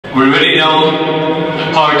We're ready now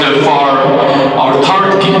for our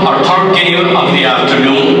third game of the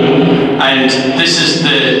afternoon, and this is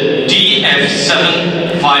the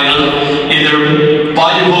DF7 final, either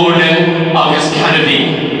Baile Mhuirne or Canovee.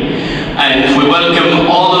 And we welcome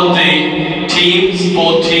all of the teams,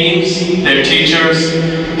 both teams, their teachers,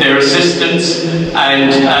 their assistants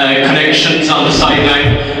and connections on the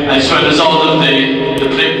sideline, as well as all of the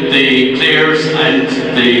players and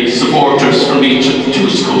the supporters from each of the two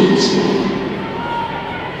schools.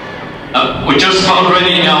 We're just about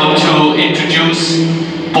ready now to introduce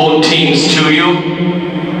both teams to you.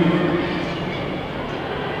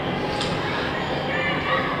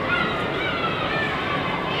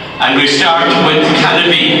 And we start with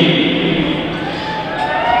Canovee.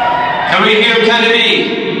 Can we hear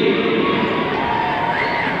Canovee?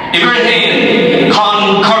 Mhuirne,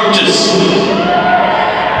 Con Curtis,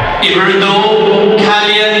 Iberdo,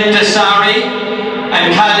 Callian Desari,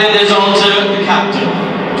 and Callian is also the captain.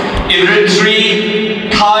 Iber 3,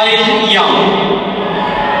 Kyle Young.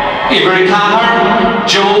 Iber Cahar,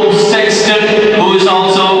 Joe Sexton, who is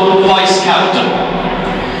also vice captain.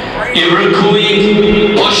 Iber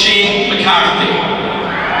Cooey, Bushy McCarthy.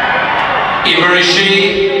 Iber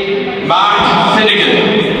Shea, Mark Finnegan.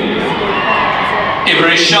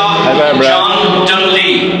 Iber Shaw, John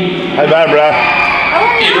Dunley. Hi Barbara.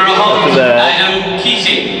 Ibrahim Adam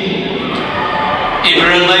Keating.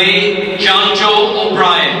 Ibrahim Lay, John Joe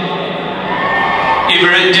O'Brien.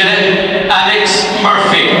 Ibrahim Alex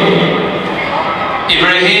Murphy.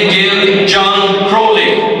 Ibrahim Dale John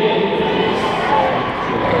Crowley.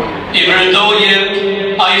 Ibrahim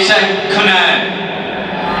Doyle Isaac Conan.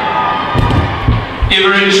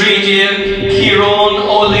 Ibrahim Treaty Kieran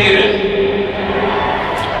O'Leary.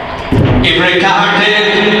 Ibrahim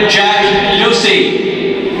Cahardale Jack Lucy.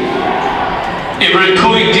 Ibrahim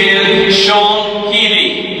Cuigdale Sean Healy.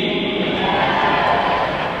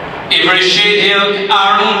 Ibrahim Shadale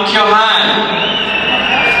Aaron Kyohan.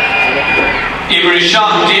 Ibrahim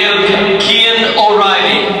Shockdale Cian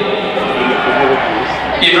O'Reilly.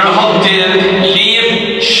 Ibrahim Hopdale Liam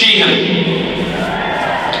Sheehan.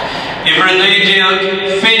 Ibrahim Laydale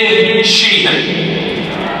Finn Sheehan.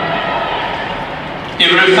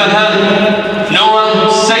 Ibrahim Fahad Noah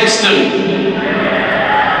Sexton.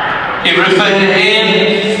 Ibrahim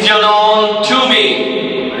Fionn Toomey.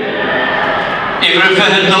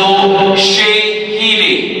 Ibrahim Shay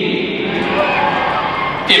Healy.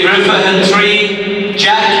 Ibrahim 3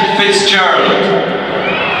 Jack Fitzgerald.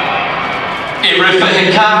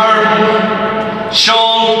 Ibrahim Cahar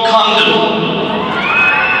Sean Condon.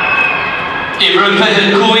 Ibrahim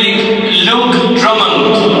Cooey Luke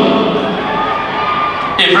Drummond.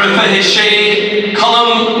 Ibrahim Shay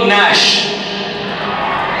Colum Nash.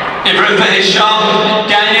 Ibrahim Shaw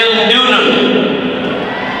Daniel Noonan.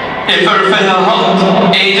 Ibrahim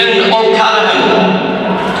Hunt Aidan O'Callaghan.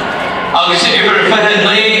 August Ibrahim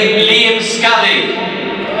Lay Liam Scally.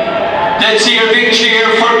 Let's hear a big cheer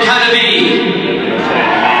for Canovee.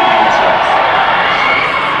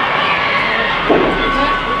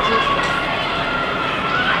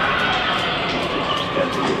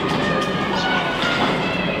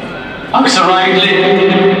 August Riley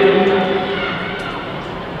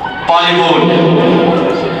Baile Mhuirne.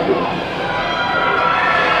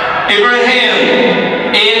 Ibrahim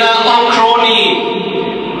Ela O'Croney.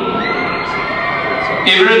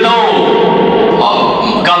 Ibrahim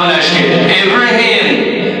Gamalashki. Ibrahim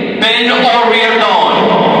Ben O'Riordan.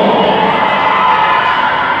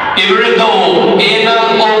 Ibrahim Ela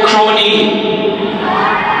O'Croney.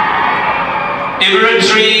 Ibrahim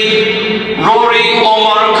 3 Rory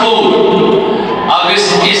O'Marcool. August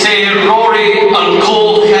Issei Rory on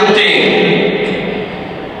Cole Captain.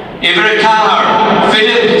 Ibrahim Cahar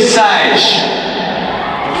Philip Sage.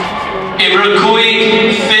 Ibrahim Cooey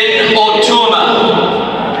Finn O'Tuma.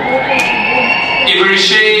 Ibrahim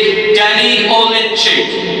Shay Danny Olinchik.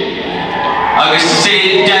 August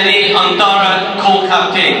Say Danny Andara Cole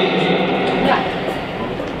Captain.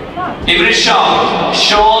 Ibrahim Shaw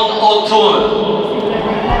Sean O'Tuma.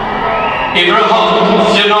 Ibrahim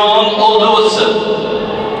Fionn O'Lewison.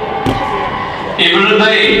 Ibrahim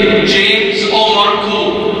Bay James O'Marcool.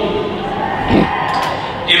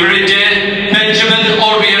 Ibrahim Benjamin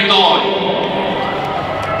O'Riordan.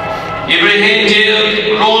 Ibrahim Dale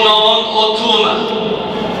Ronan O'Tuma.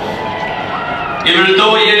 Ibrahim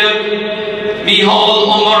Doyle Mihal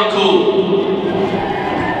O'Marcool.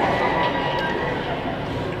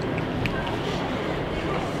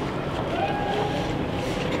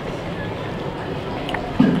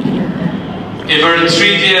 Ibrahim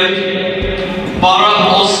Treaty Baran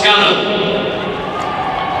O'Scannon.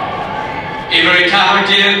 Iver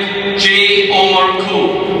Cahardiag J. Omar Coo.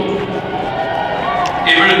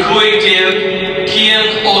 Iver Cuigdiag Cian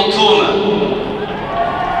O'Tuma.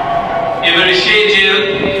 Iver Shadiag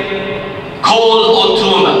Cole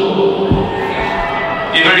O'Tuma.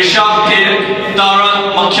 Iver Shafdiag Dara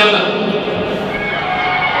McKenna.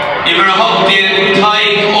 Iver Hogdiag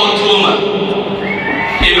Taig O'Tuma.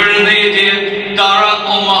 Iver Nadiag Dara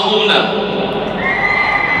O'Mahuna.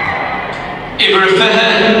 Iver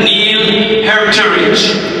Neil Herteridge.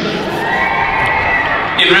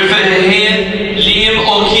 Iver Liam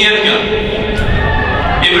O'Kierga.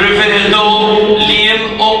 Iver Liam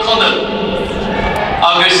O'Connell.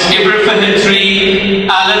 August Iver 3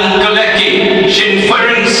 Alan Galecki. Shin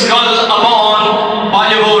Furin Skull upon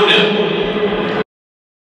Baile.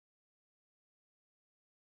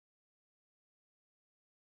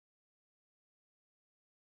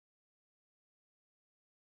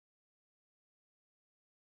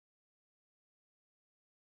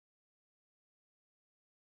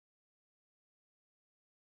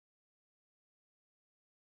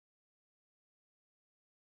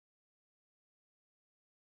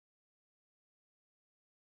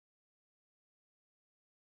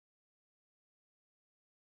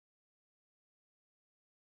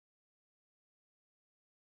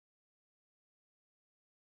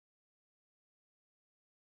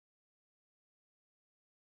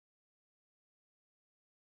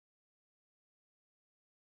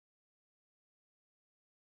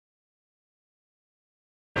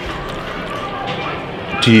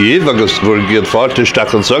 Díomh agus bhfuair giad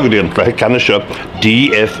fáilteach an sagadaíon breitheadh ceannaise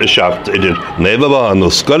DF seacht idir Naomh nó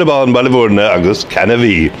Scoilebán Baile Mhuirne agus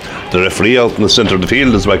Canovee. The referee out in the centre of the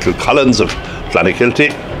field is Michael Collins of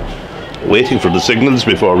Clonakilty, waiting for the signals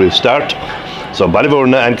before we start. So Baile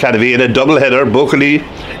Mhuirne and Canovee in a double header, Bocally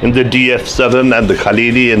in the DF7 and the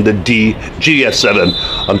Khalili in the DGF7.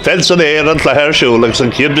 On fence on the air and Claher show like some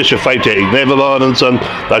Kibdish of fight egg, Naomh and son,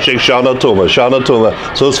 that's Sean O'Tuma,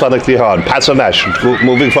 so it's Fanachly Hahn, pass on Nash,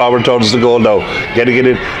 moving forward towards the goal now, getting it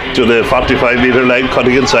in to the 45-metre line,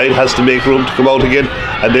 cutting inside, has to make room to come out again,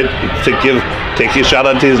 and then take a shot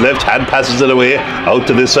onto his left hand, passes it away, out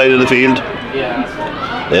to this side of the field.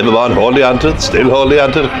 Naomh holding onto it, still holding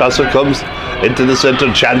onto it, across it comes, into the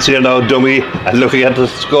centre, chance here now, dummy, and looking at the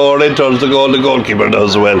score in towards the goal, the goalkeeper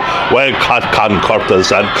does well caught Con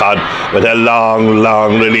Curtis, and Con with a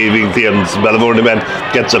long relieving clearance. Baile Mhuirne man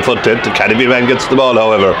gets a foot in, the Canovee man gets the ball,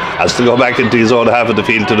 however, has to go back into his own half of the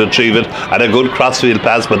field to retrieve it, and a good crossfield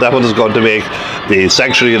pass, but that one is going to make the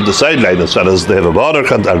sanctuary of the sideline as far as they have a ball or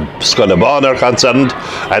Scoilebán are concerned,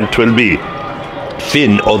 and 'twill be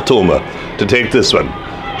Finn O'Tuma to take this one.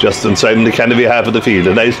 Just inside in the Canovee half of the field,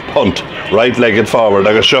 a nice punt, right-legged forward,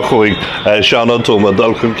 agus shucking Sean O'Tuma,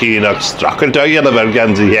 Dulcan Keane, Strachan Tagan of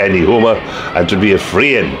Erganzi Henny, Huma, and to be a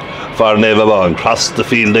free in for Naomh. Cross the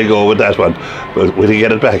field they go with that one. But will he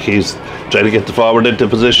get it back? He's trying to get the forward into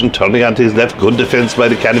position, turning onto his left. Good defence by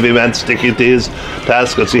the Canovee man, sticking to his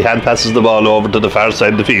task as he hand passes the ball over to the far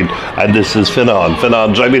side of the field. And this is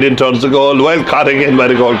Finnan driving in towards the goal, well caught again by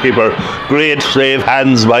the goalkeeper. Great save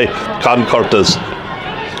hands by Con Curtis.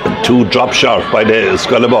 Two drop short by the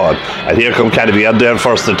Scoilebán, and here come Canovee on their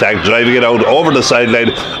first attack, driving it out over the sideline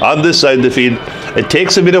on this side of the field. It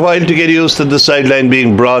takes a bit of while to get used to the sideline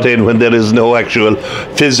being brought in when there is no actual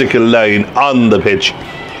physical line on the pitch.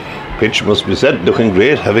 Pitch must be said, looking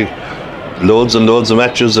great, having loads and loads of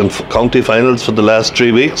matches and county finals for the last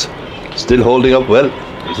 3 weeks. Still holding up well.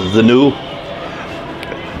 This is the new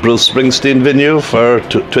Bruce Springsteen venue for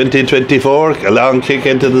 2024. A long kick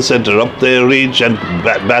into the centre, up the reach and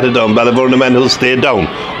batted down. Baile Mhuirne man who stayed down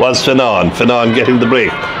was Finnan getting the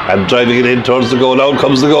break and driving it in towards the goal. Out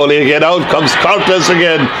comes the goalie again, out comes Curtis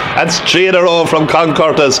again, and 3 in a row from Con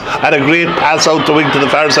Curtis, and a great pass out the wing to the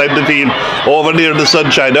far side of the field, over near the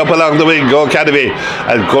sunshine, up along the wing, go Canovee.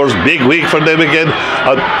 And of course big week for them again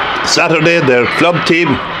on Saturday. Their club team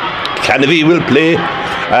Canovee will play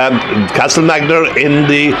Castlemagner in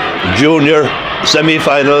the junior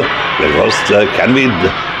semi-final, because Canovee,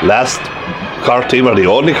 the last Cork team, or the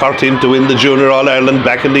only Cork team to win the Junior All-Ireland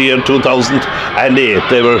back in the year 2008.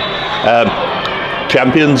 They were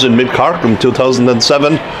champions in Mid-Cork in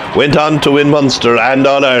 2007, went on to win Munster and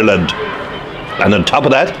All-Ireland. And on top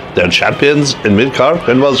of that, they're champions in Mid-Cork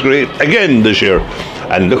and Musgrave again this year,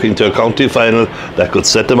 and looking to a county final that could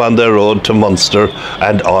set them on their road to Munster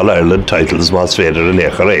and All-Ireland titles, Mas Féidir and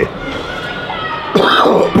Échare.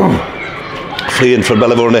 Fleeing for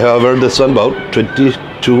Baile Mhuirne, however, this one about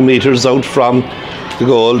 22 metres out from the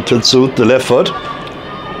goal to suit the left foot.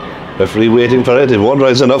 Referee waiting for it. It won't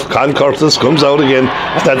rise enough. Con Curtis comes out again,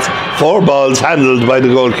 and that's 4 balls handled by the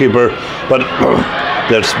goalkeeper, but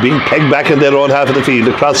They're being pegged back in their own half of the field.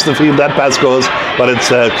 Across the field that pass goes, but it's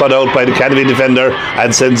cut out by the Canovee defender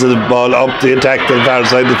and sends the ball up the attack to the far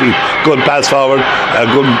side of the field. Good pass forward, a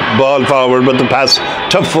good ball forward, but the pass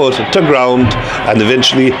took foot to ground and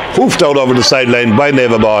eventually hoofed out over the sideline by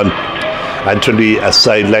Nevaban, and to be a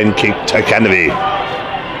sideline kick to Canovee.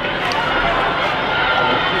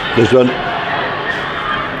 This one,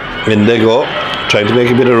 in they go, trying to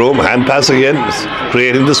make a bit of room. Hand pass again,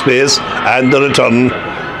 creating the space, and the return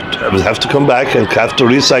will have to come back and have to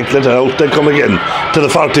recycle it, and out they come again to the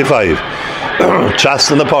 45.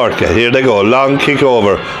 Chast in the park. Here they go. Long kick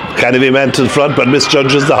over. Canovee man to the front, but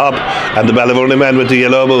misjudges the hop, and the Ballyvourney man with the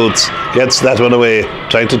yellow boots gets that one away,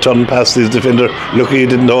 trying to turn past his defender. Lucky he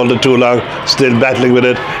didn't hold it too long, still battling with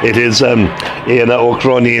it. It is Éanna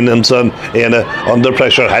O'Cronin and son. Éanna under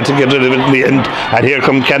pressure, had to get rid of it in the end, and here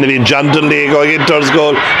come Canovee. John Dunlea going in towards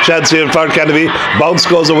goal. Chance here for Canovee. Bounce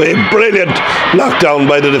goes away. Brilliant. Knocked down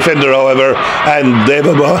by the defender, however, and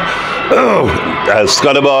David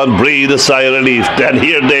Scudabon breathed a sigh of relief. Then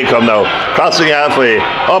here they come now, crossing halfway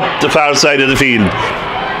up the far side of the field.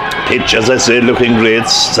 Pitch, as I say, looking great.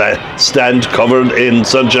 Stand covered in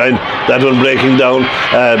sunshine. That one breaking down.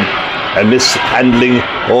 A mishandling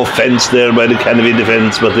offence there by the Canovee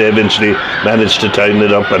defence, but they eventually managed to tighten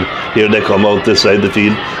it up, and here they come out this side of the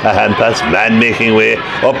field. A hand pass, man making way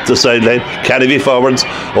up the sideline. Canovee forwards,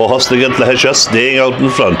 O'Hostigan Lahesha staying out in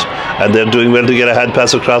front, and they're doing well to get a hand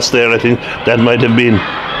pass across there. I think that might have been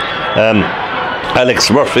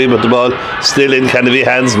Alex Murphy, but the ball still in Canovee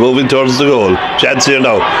hands, moving towards the goal. Chance here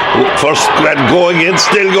now. First going in,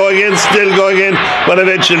 still going in, but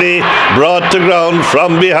eventually brought to ground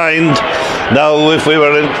from behind. Now, if we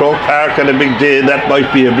were in Croke Park on a big day, that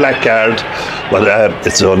might be a black card, but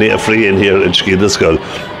it's only a free in here in Skidaskull.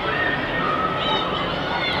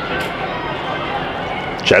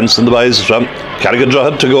 Chance in the boys from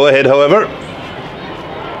Carrigadrohid to go ahead, however.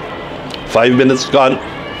 5 minutes gone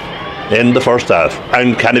in the first half,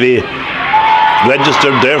 and Canovee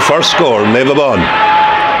registered their first score. Nevaban,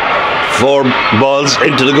 4 balls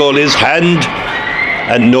into the goalie's hand,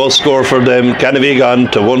 and no score for them. Canovee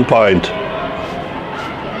gone to 1 point.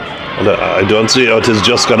 I don't see how it has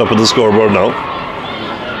just gone up on the scoreboard now.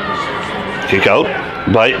 Kick out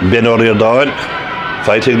by Ben O'Riordan,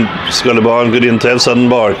 fighting Scullabon, good in Tevson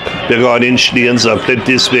Borg. They're going in Schneens of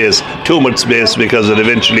plenty of space, too much space, because it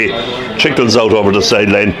eventually trickles out over the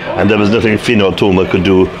sideline, and there was nothing Fino Tuma could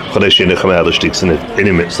do when I seen a Kamara sticks in it.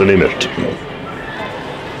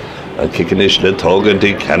 And kicking it, the Togan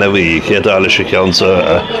to Canovee, Kiatalish accounts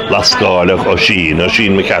Lascar,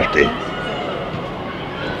 O'Sheen McCarthy.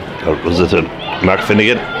 Or was it Mark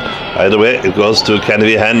Finnegan? Either way, it goes to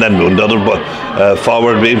Canovee hand, and another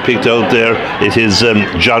forward being picked out there. It is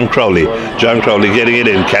John Crowley. John Crowley getting it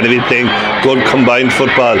in. Canovee playing good combined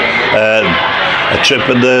football. A trip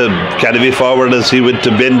in the Canovee forward as he went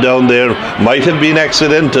to bend down there might have been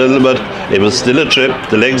accidental, but it was still a trip.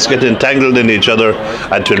 The legs get entangled in each other,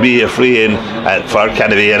 and to be a free in for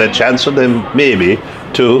Canovee, and a chance for them maybe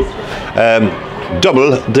to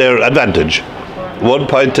double their advantage. 1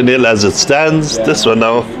 point to nil as it stands. This one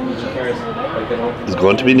now is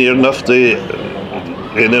going to be near enough.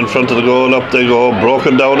 In front of the goal, up they go,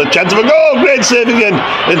 broken down, a chance of a goal, great save again,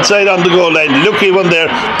 inside on the goal line, lucky one there.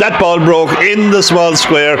 That ball broke in the small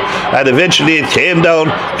square, and eventually it came down.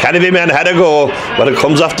 Canovee man had a go, but it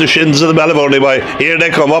comes off the shins of the Ballyvourney boy. Here they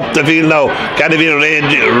come up the field now. Canovee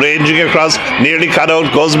ranging across, nearly cut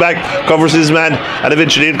out, goes back, covers his man, and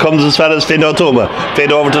eventually it comes as far as Finn O'Toma.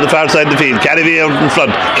 Finn over to the far side of the field. Canovee out in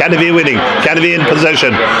front, Canovee winning, Canovee in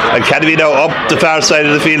possession, and Canovee now up the far side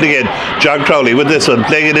of the field again. John Crowley with this one,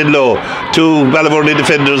 playing it in low. 2 Ballyvourney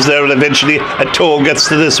defenders there, and eventually a toe gets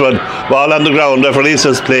to this one. Ball on the ground. Referee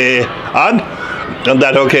says play on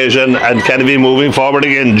that occasion, and Canovee moving forward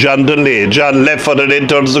again. John Dunlea. John left-footed in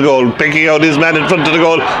towards the goal, picking out his man in front of the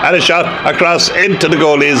goal, and a shot across into the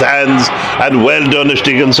goalie's hands, and well done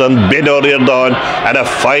Stigginson, Ben O'Riordan, and a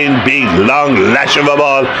fine big long lash of a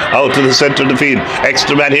ball out to the centre of the field.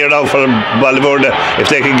 Extra man here now for Ballyvourney if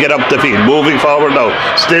they can get up the field. Moving forward now,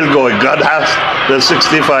 still going. Godhast, the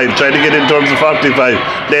 65, trying to get in towards the 45,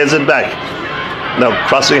 plays it back. Now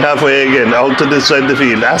crossing halfway again, out to this side of the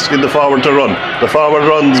field, asking the forward to run. The forward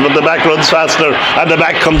runs, but the back runs faster, and the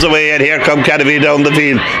back comes away, and here come Canovee down the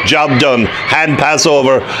field. Job done. Hand pass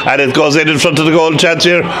over, and it goes in front of the goal. Chance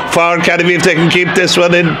here for Canovee if they can keep this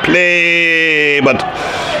one in play, but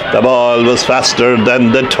The ball was faster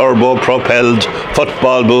than the turbo-propelled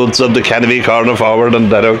football boots of the Canovee corner forward on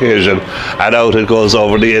that occasion, and out it goes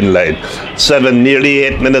over the inline. Nearly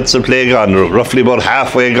 8 minutes of play gone, roughly about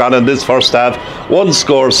halfway gone in this first half. One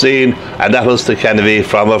score seen, and that was to Canovee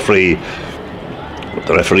from a free.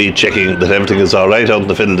 The referee checking that everything is all right out in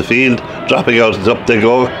the middle of the field, dropping out, up they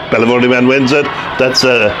go. Mhuirne man wins it. That's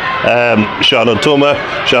Sean O'Toole.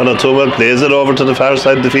 Sean O'Toole plays it over to the far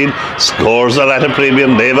side of the field, scores it at a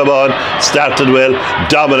premium. Naverbon started well,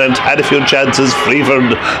 dominant, had a few chances. Free for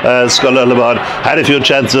Scullabon, had a few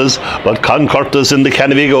chances, but Con Curtis in the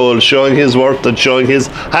Canovee goal, showing his worth and showing his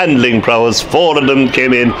handling prowess. 4 of them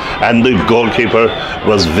came in, and the goalkeeper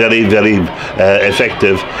was very, very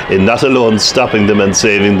effective in not alone stopping them and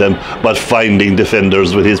saving them, but finding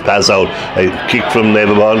defenders with his pass out. A kick from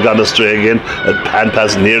Naverbon, gone astray again. A hand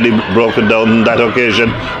pass nearly broken down on that occasion.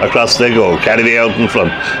 Across they go. Canovee out in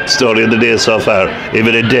front. Story of the day so far,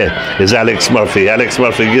 even a day, is Alex Murphy. Alex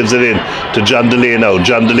Murphy gives it in to John DeLay now.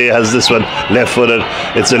 John DeLay has this one left footed.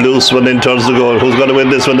 It's a loose one in towards the goal. Who's going to win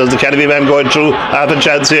this one? There's the Canovee man going through. Half a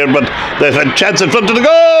chance here, but there's a chance in front of the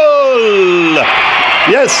goal.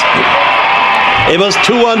 Yes. It was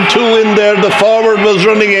 2-on-2 in there. The forward was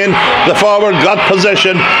running in. The forward got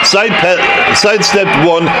possession, sidestepped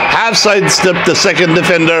one, half sidestepped the second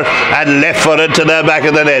defender, and left footed to the back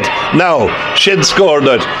of the net. Now, Shid scored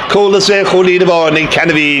it. Colasay Chulidavani,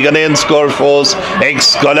 Canovee, Ghanaian score force,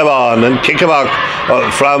 Scullabon, and kick back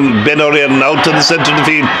from Ben O'Riordan out to the centre of the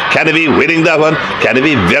field. Canovee winning that one.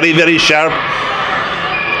 Canovee very, very sharp.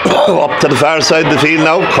 Up to the far side of the field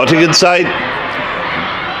now, cutting inside.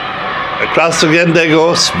 Across again they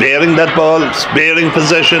go, sparing that ball, sparing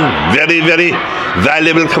possession. Very, very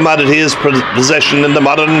valuable commodity is possession in the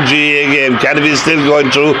modern GA game. Canovee still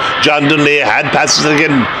going through. John Dunley had passes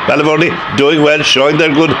again. Mhuirne doing well, showing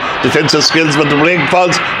their good defensive skills, but the break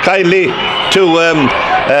falls kindly to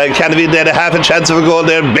Canovee. They had a half a chance of a goal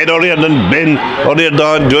there. Ben O'Riordan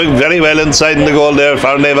doing very well inside in the goal there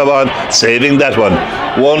for Naverbon, saving that one.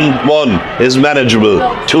 1-1 is manageable.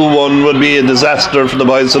 2-1 would be a disaster for the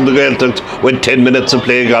boys of the Gaeltacht with 10 minutes of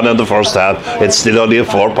play gone in the first half. It's still only a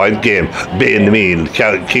 4-point game. Ben Mean,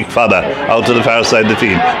 kick further out to the far side of the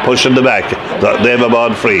field, pushing the back.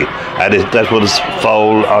 Naverbon free, and that was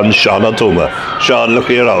foul on Sean O'Toole. Sean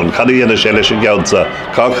looking around,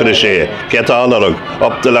 get all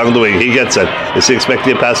up along the wing. He gets it. He's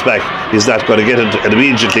expecting a pass back. He's not going to get it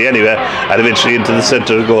immediately anyway, and eventually into the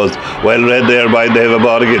centre it goes. Well read there by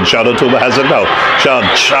Naverbon again. Sean O'Toole has it now. Sean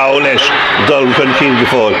Chowlish Duncan Keane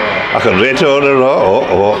before. I can rate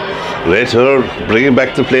Rater bringing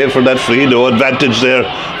back the play for that free. No advantage there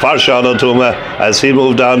for Sean O'Toole as he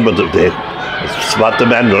moved on, but they spot the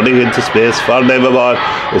man running into space for Naverbon.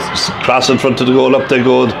 It's cross in front of the goal. Up they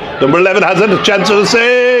go. Number 11 has it. A chance of a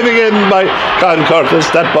save again by Con Curtis.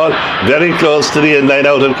 That ball very close to the end line.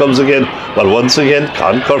 Out it comes again. But once again,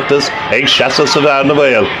 Con Curtis, Shassa Savannah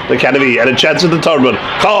Vale, the Canovee, and a chance of the third one.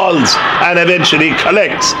 Calls and eventually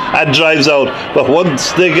collects and drives out. But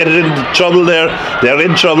once they get into trouble there, they're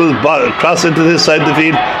in trouble. Cross into this side of the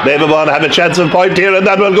field. Naverbon have a chance of a point here, and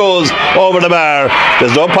that one goes over the bar.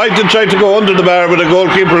 There's no point in trying to go under the bar with a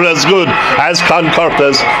goalkeeper as good as Con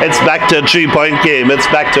Curtis. It's back to a 3-point game. It's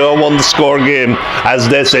back to a 1-score game, as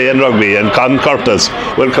they say in rugby. And Con Curtis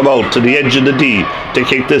will come out to the edge of the D to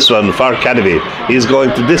kick this one for Canovee. He's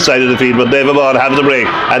going to this side of the field, but Naverbon have the break,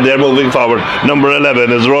 and they're moving forward. Number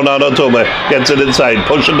 11 is Ronan O'Toole. Gets it inside,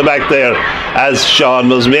 pushing the back there as Sean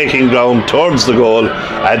was making ground towards the goal,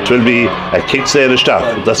 and it will be a kick save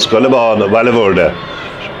stop. The Scullabon Mhuirne.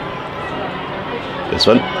 This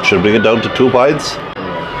one should bring it down to 2 points,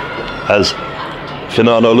 as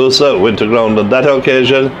Finan Olusa went to ground on that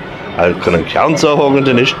occasion. I couldn't count so Hogan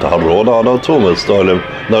to Nish, Todd Ronan O'Toole stole him.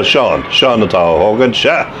 No, Sean O'Toole Hogan,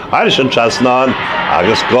 Irish and Chasnan,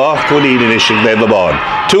 August Goch, Coolid and Ishig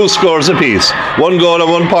Naverbon. 2 scores apiece, 1 goal and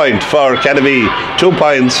 1 point for Canovee, 2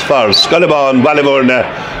 points for Scullabon,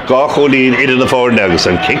 Mhuirne, Goch Coolid into the forward Negus,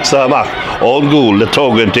 and kicks a Mach, Old Ghoul, the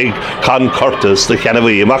Togan, Con Curtis, the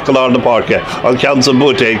Canovee, Macalar the Parka, on counts of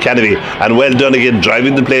Bute, Canovee, and well done again,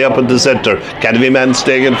 driving the play up at the centre. Canovee man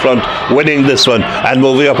staying in front, winning this one, and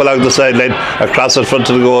moving up along the sideline, across in front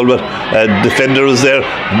of the goal, but defender was there.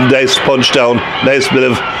 Nice punch down, nice bit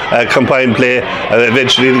of combined play.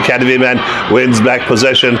 Eventually the Canovee man wins back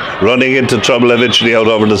possession, running into trouble eventually out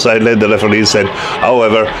over the sideline. The referee said,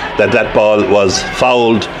 however, that ball was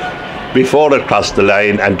fouled before it crossed the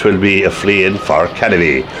line, and 'twill be a free in for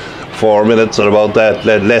Canovee. 4 minutes or about that,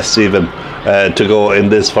 less even, to go in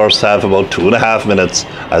this first half, about 2.5 minutes,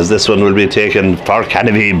 as this one will be taken for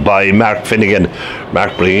Canovee by Mark Finnegan.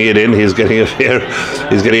 Mark bringing it in. He's getting a fair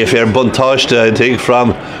buntage, I think,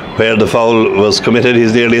 from where the foul was committed.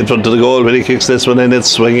 He's nearly in front of the goal when he kicks this one in. It's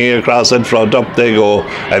swinging across in front. Up they go.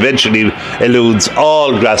 Eventually eludes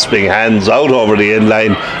all grasping hands out over the end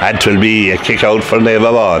line, and it will be a kick out for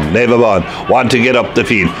Naverbon. Naverbon want to get up the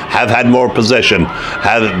field, have had more possession,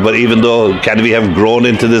 but even though Canovee have grown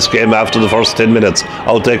into this game after the first 10 minutes,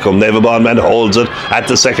 out they come. Naverbon man holds it at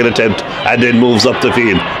the second attempt and then moves up the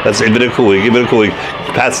field. That's give it a cooey.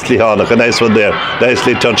 Past Lehonach, a nice one there,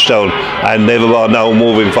 nicely touched down, and Naverbon now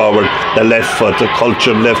moving forward, the left foot, the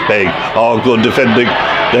cultured left peg. Oh, good defending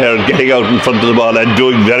there, getting out in front of the ball and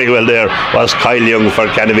doing very well there was Kyle Young for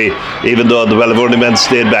Canovee, even though the Ballyvourney men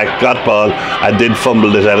stayed back, got ball and did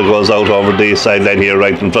fumble it, and it goes out over the sideline here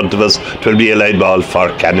right in front of us. It will be a line ball for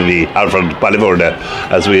Canovee, or for Ballyvourney,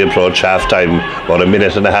 as we approach half time. About a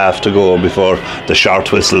minute and a half to go before the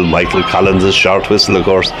short whistle. Michael Collins' short whistle, of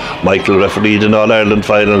course. Michael refereed an All-Ireland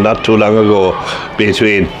final not too long ago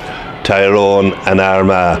between Tyrone and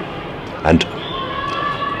Armagh, and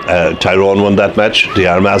Tyrone won that match. The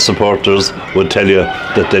Armagh supporters would tell you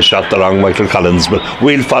that they shot the wrong Michael Collins, but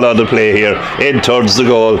we'll follow the play here in towards the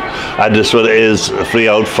goal, and this one is free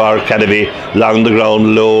out for Canovee, along the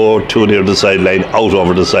ground, low, too near the sideline, out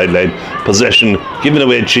over the sideline. Possession given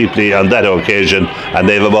away cheaply on that occasion, and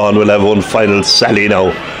Naverbon will have one final sally now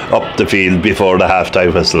up the field before the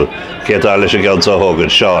half-time whistle. Kate Arlish against Hogan.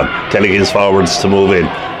 Sean telling his forwards to move in,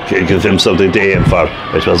 give him something to aim for.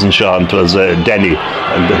 It wasn't Sean, it was Denny,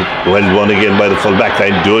 and well won again by the full back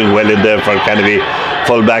line, doing well in there for Canovee.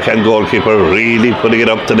 Full back and goalkeeper really putting it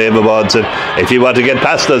up to Naverbon. Said, if you want to get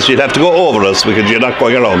past us, you'd have to go over us, because you're not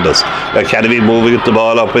going around us. Canovee moving the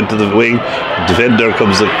ball up into the wing. Defender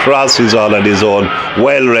comes across, he's all on his own.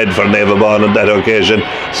 Well read for Naverbon on that occasion.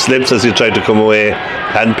 Slips as he tried to come away.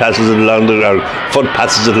 Hand passes it along the ground. Foot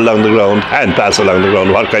passes it along the ground. Hand pass along the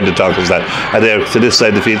ground. What kind of talk is that? And there to this side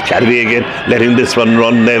of the field, Canovee again, letting this one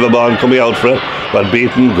run. Naverbon coming out for it, but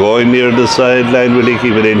beaten, going near the sideline. Will he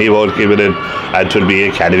keep it in? He won't keep it in. And it will be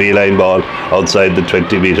a Canovee line ball outside the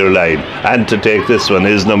 20-metre line. And to take this one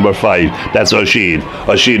is number 5. That's Oisin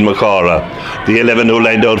McCora. The 11 who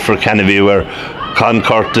lined out for Canovee were Con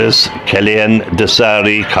Curtis, Kellyanne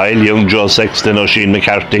Desari, Kyle Young, Joe Sexton, Oisin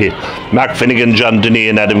McCarthy, Mark Finnegan, John Denny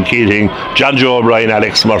and Adam Keating, John Joe O'Brien,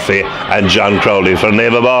 Alex Murphy and John Crowley. For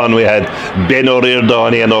Naverbon we had Ben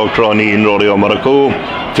O'Riordan, Ian O'Croney, Rory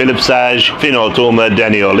O'Maracu, Philip Sage, Finn O'Toma,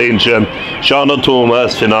 Danny O'Lynch, Sean O'Toma,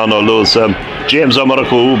 Finan O'Lewis, James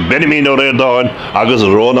O'Maracu, Benjamin O'Riordan, August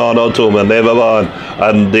Ronan O'Toma. Naverbon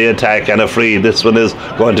on the attack and a free. This one is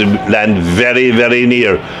going to land very, very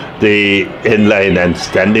near the in line, and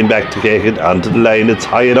standing back to take it onto the line. It's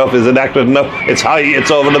high enough, is it accurate enough? It's high,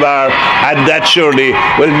 it's over the bar, and that surely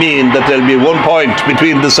will mean that there'll be 1 point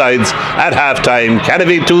between the sides at half time.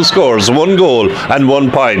 Canovee 2 scores, 1 goal and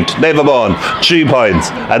 1 point. Naverbon 3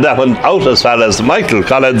 points, and that one out as far as Michael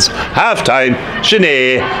Collins. Half time,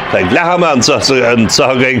 Sinead, Glaham and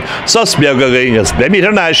Sahaging, Susbiagaging, as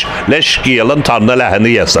Bemitter Nash, Leshkiel and Tonna Lahan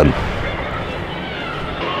Yesan.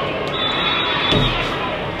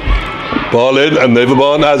 Ball in, and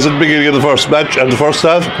Naverbon, as at the beginning of the first match and the first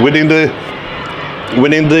half, winning the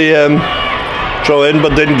throw in,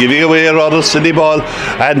 but then giving away a rather silly ball,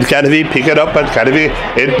 and Canovee pick it up, and Canovee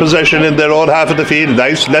in possession in their own half of the field.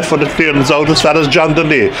 Nice left-footed clearance out as far as John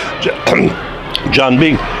Dundee. John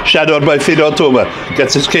being shadowed by Finn O'Toma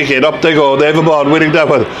gets his kick in. Up they go. Naverbon winning that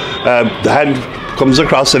one. The hand comes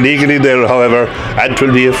across illegally there, however, and it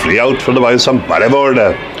will be a free out for the boys from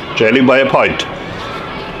Ballyvourney, trailing by a point.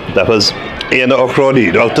 That was Ian O'Croney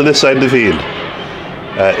out to this side of the field.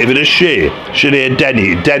 If it is Sinead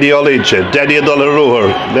Danny O'Lynch, Danny O'Donnell,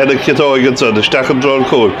 Lennon Kitoganson, the Stack control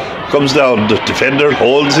code comes down. The defender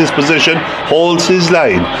holds his position, holds his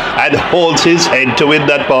line, and holds his head to win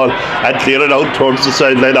that ball and clear it out towards the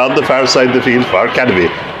sideline on the far side of the field for Canovee.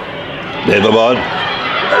 Naverbon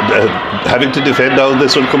having to defend now.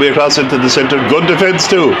 This one coming across into the centre. Good defence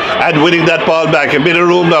too, and winning that ball back. A bit of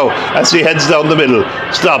room now as he heads down the middle.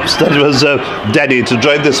 Stops. That was Danny to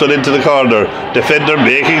drive this one into the corner. Defender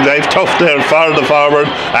making life tough there for the forward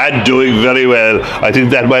and doing very well. I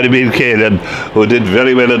think that might have been Caelan who did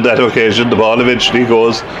very well on that occasion. The ball eventually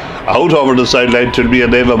goes out over the sideline to be a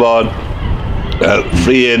Naverbon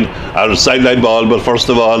free in, or sideline ball, but first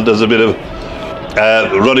of all there's a bit of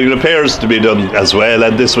running repairs to be done as well,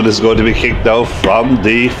 and this one is going to be kicked now from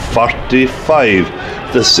the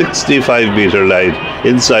 45, the 65 metre line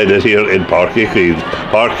inside it here in Páirc Uí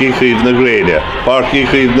Chaoimh na Gréine, Páirc Uí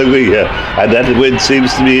Chaoimh na Gaoithe, and that wind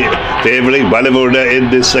seems to be favouring Mhuirne in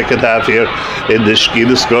this second half here in the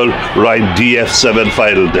Skeena Skull Ryan DF7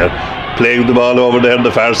 final. They're playing the ball over there on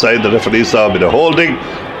the far side. The referee saw a bit of holding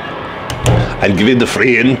and giving the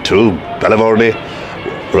free in to Mhuirne.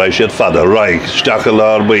 Right, father, right,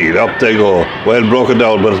 Stachalar Mhuirne, up they go. Well broken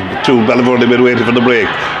down, but two Mhuirne been waiting for the break.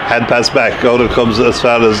 Hand pass back, out it comes as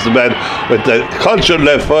far as the man with the cultured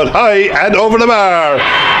left foot, high and over the bar.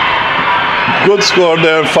 Good score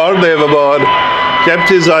there for Naomh. Kept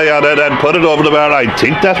his eye on it and put it over the bar. I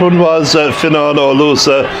think that one was Finan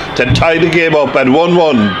O'Lusa to tie the game up at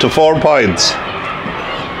 1-1 to 4 points.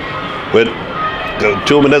 With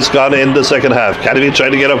 2 minutes gone in the second half. Canovee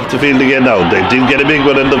trying to get up the field again now. They did get a big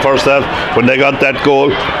one in the first half when they got that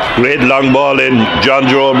goal. Great long ball in. John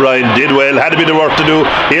Joe O'Brien did well. Had a bit of work to do.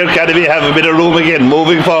 Here Canovee have a bit of room again.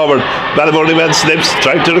 Moving forward. Mhuirne man slips.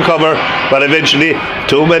 Tried to recover. But eventually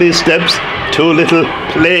too many steps. Too little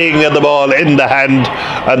playing of the ball in the hand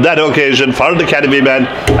on that occasion for the Canovee man.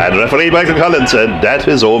 And referee Michael Collins said that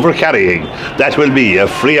is over carrying. That will be a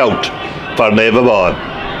free out for Naomh.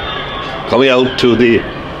 Coming out to the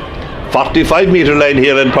 45 metre line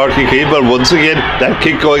here in Páirc Uí Chaoimh, but once again that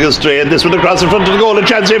kick going astray, and this one across in front of the goal. A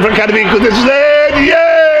chance here for Canovee, because this is it.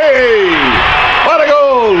 Yay! What a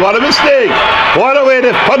goal! What a mistake! What a way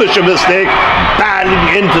to punish a mistake! Bang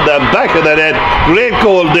into the back of the net. Great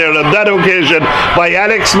goal there on that occasion by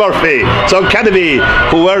Alex Murphy. So Canovee,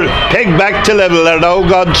 who were pegged back to level, are now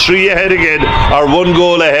gone 3 ahead again, or 1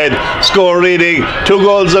 goal ahead. Score reading 2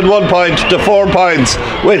 goals and 1 point to 4 points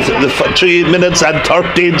with the 3 minutes and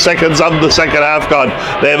 13 seconds of the second half gone.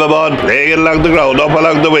 Naomh playing it along the ground, up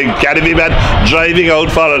along the wing. Canovee man driving out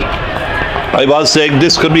for it. I was saying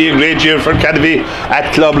this could be a great year for Canovee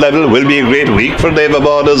at club level. Will be a great week for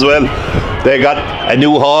Naomh as well. They got a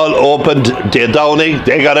new hall opened to Downing.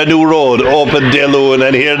 They got a new road opened to Loon,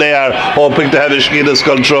 and here they are hoping to have a Skeena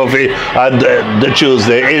Skull trophy on the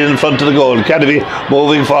Tuesday in front of the goal. Canovee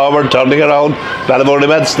moving forward, turning around. Mhuirne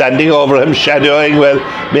man standing over him, shadowing well,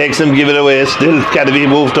 makes him give it away. Still Canovee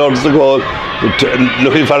move towards the goal,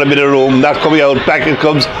 looking for a bit of room, not coming out. Back it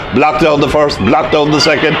comes, blocked down the first, blocked down the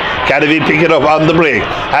second. Canovee pick it up on the break,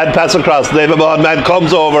 hand pass across. Naomh man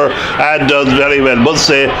comes over and does very well. Must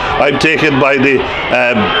say I'm taken by the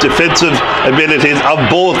defensive abilities of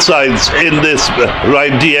both sides in this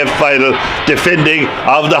Ryan DF final. Defending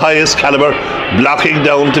of the highest calibre, blocking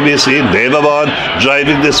down to be seen. Naomh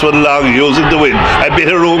driving this one along, using the wind. A bit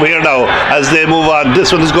of room here now as they move on.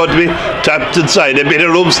 This one is going to be tapped inside. A bit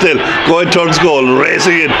of room still, going towards goal,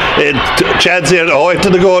 racing it. Chance here, to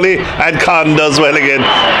the goalie, and Con does well again.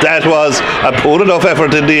 That was a poor enough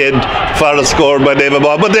effort in the end for a score by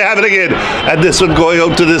Naomh, but they have it again. And this one going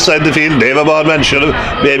out to this side of the field. Naomh man should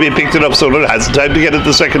have maybe picked it up sooner. Hasn't time to get it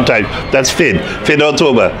the second time. That's Finn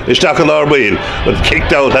O'Toma. Stachalar Mhuirne, but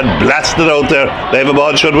kicked out and blasted out there.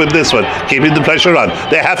 Naomh should win this one, keeping the pressure on.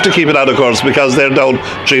 They have to keep it on, of course, because they're down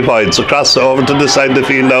 3 points. Across over to this side of the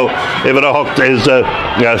field now. Even a hook is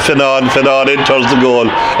Finan in towards the goal.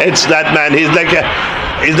 It's that man. He's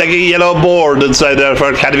like a yellow board inside there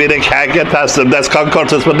for Canovee. They can't get past him. That's Con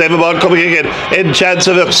Curtis, but Naomh coming again in chance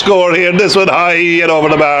of a score here. This one high and over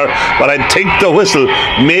the bar, but I think the whistle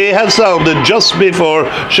may have sounded just before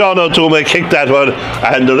Sean O'Toole kicked that one,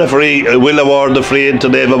 and the referee will award the free into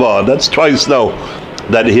Naomh. That's twice now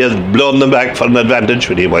that he has blown them back for an advantage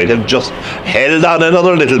when he might have just held on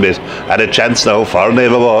another little bit. And a chance now for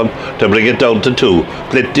Naomh to bring it down to 2.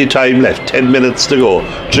 Plenty time left, 10 minutes to go,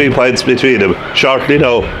 3 points between them. Shortly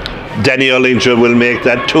now, Danny O'Lynch will make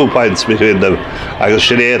that 2 points between them. Agus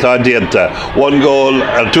Sinead Dienta. 1 goal,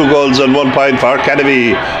 2 goals and 1 point for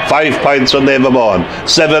Canovee. 5 points on Naomh.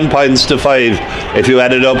 7 points to 5 if you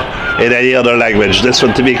add it up in any other language. This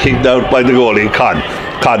one to be kicked out by the goalie, Con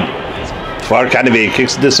for Canovee,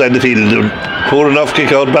 kicks this side of the field. Poor enough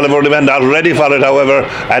kick out. Mhuirne man not ready for it, however,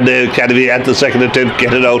 and Canovee at the second attempt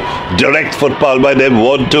get it out. Direct football by them.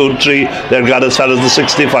 1, 2, 3. They're gone as far as the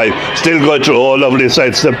 65. Still going through. Oh, lovely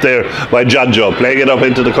sidestep there by John Joe, playing it up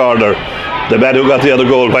into the corner. The man who got the other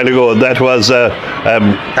goal a while ago, that was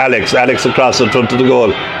Alex across in front of the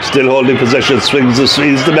goal, still holding possession, swings the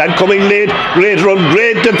squeeze. The man coming late. Great run,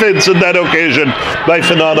 great defence on that occasion by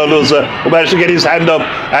Finan O'Lusa, who managed to get his hand up,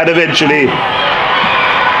 and eventually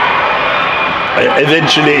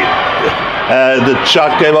The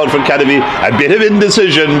shot came out for Canovee. A bit of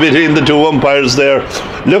indecision between the two umpires there.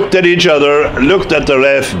 Looked at each other, looked at the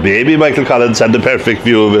ref. Maybe Michael Collins had the perfect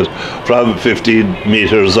view of it from 15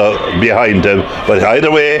 metres behind him. But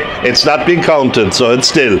either way, it's not been counted, so it's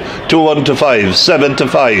still 2-1 to 5,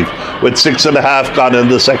 7-5, with 6.5 gone in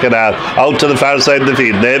the second half. Out to the far side of the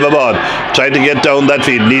field. Naverbon trying to get down that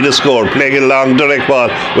field, need a score, playing a long direct ball.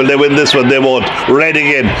 Will they win this one? They won't. Reading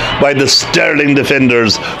in by the sterling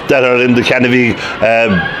defenders that are in the Canovee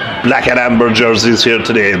black and amber jerseys here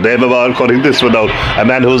today. Naverbon cutting this one out. A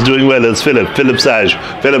man who's doing well is Philip Sage.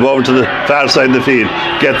 Philip over to the far side of the field,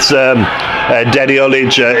 gets Danny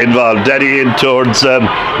Olicha involved. Danny in towards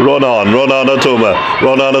Ronan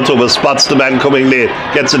Otuma spots the man coming late,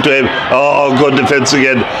 gets it to him. Oh, good defence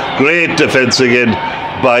again, great defence again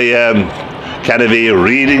by Canovee,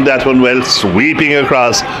 reading that one well, sweeping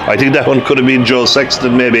across. I think that one could have been Joe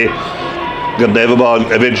Sexton maybe.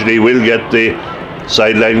 Naverbon eventually will get the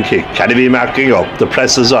sideline kick. Canovee marking up, the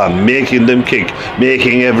press is on, making them kick,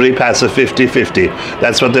 making every pass a 50-50.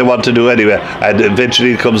 That's what they want to do anyway, and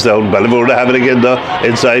eventually it comes down. Mhuirne have it again though,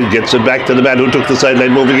 inside, gets it back to the man who took the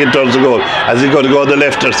sideline, moving in towards the goal. As he's going to go on the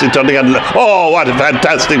left, or turning on. Oh, what a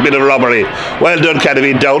fantastic bit of robbery. Well done,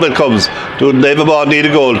 Canovee. Down it comes to Naverbon, need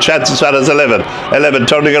a goal. Chances for us 11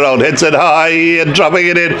 turning around, hits it high and dropping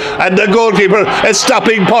it in, and the goalkeeper is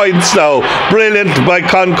stopping points now. Brilliant by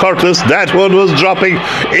Con Curtis. That one was dropping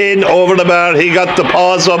in over the bar. He got the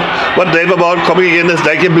paws up, but Naverbon coming in is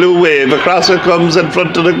like a blue wave. Across it comes in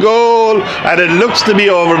front of the goal, and it looks to be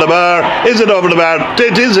over the bar. Is it over the bar?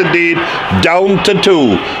 It is indeed. Down to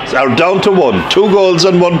 2, or down to 1. 2 goals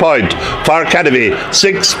and 1 point for Canovee.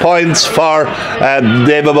 6 points for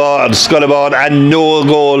Naverbon and Scullabon, and no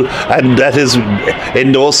goal, and that is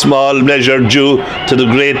in no small measure due to the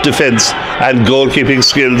great defence and goalkeeping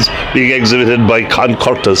skills being exhibited by Con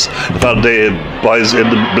Curtis for the boys in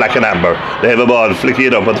the black and amber. Naverbon flicking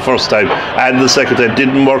it up at the first time, and the second time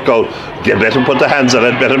didn't work out. They better put the hands on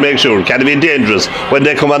it, better make sure. Canovee dangerous when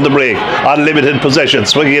they come on the break. Unlimited possession,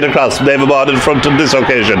 swinging it across. Naverbon in front on this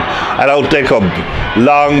occasion, and out they come.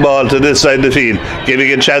 Long ball to this side of the field,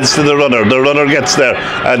 giving a chance to the runner. The runner gets there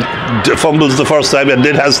and fumbles the first time, and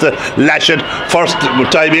then has to lash it first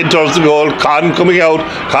time in towards the goal. Con coming out,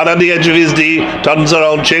 Con on the edge of his D, turns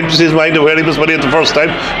around, changes his mind of where he was putting it the first time,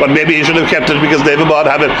 but maybe he should have kept it because Naverbon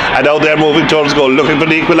have it, and now they're moving towards goal, looking for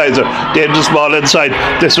the equaliser. Dangerous ball inside.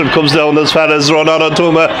 This one comes down as far as Ronan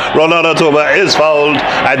Otuma is fouled,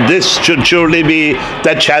 and this should surely be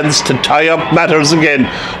the chance to tie up matters again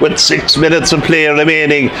with 6 minutes of play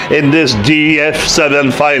remaining in this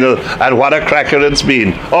DF7 final. And what a cracker it's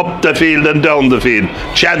been, up the field and down the field.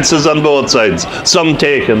 Chances on both sides, some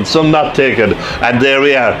taken, some not taken, and there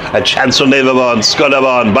we are. A chance for Naverbon,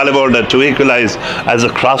 Scullabon, Mhuirne to equalise as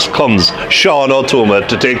across comes Sean Otuma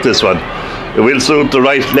to take this one. It will suit the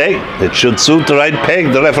right leg, it should suit the right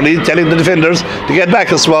peg. The referee telling the defenders to get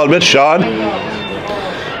back a small bit. Sean,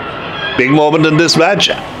 big moment in this match,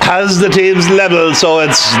 has the teams level, so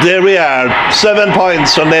it's there we are. 7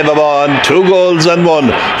 points for Naverbon, 2 goals and 1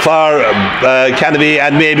 for Canovee,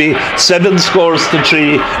 and maybe 7 scores to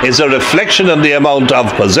 3 is a reflection on the amount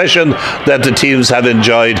of possession that the teams have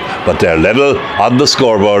enjoyed, but they're level on the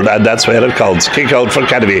scoreboard, and that's where it counts. Kick out for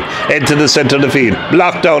Canovee into the centre of the field,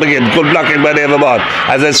 blocked down again. Good blocking by Naverbon.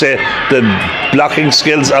 As I say, the blocking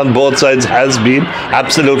skills on both sides has been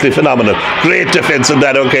absolutely phenomenal. Great defence on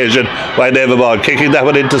that occasion by Naverbon, kicking that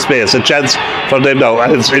one into space. A chance for them now,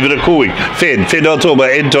 and it's even a cooing. Finn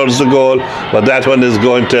Otuma in towards the goal, but that one is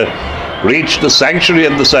going to reach the sanctuary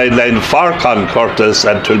of the sideline for Con Curtis,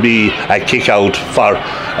 and it will be a kick out for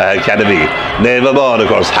Canovee. Naverbon, of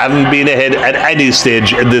course, haven't been ahead at any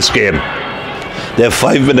stage in this game. They have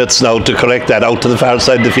 5 minutes now to correct that. Out to the far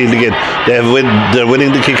side of the field again. They're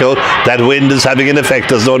winning the kick out. That wind is having an effect,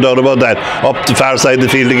 there's no doubt about that. Up the far side of the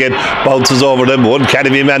field again. Bounces over them. One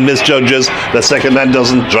Canovee man misjudges. The second man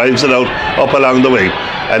doesn't. Drives it out up along the wing.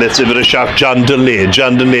 And it's a bit of shock. John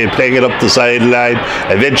Dunley playing it up the sideline.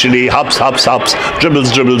 Eventually hops.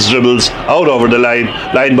 Dribbles. Out over the line.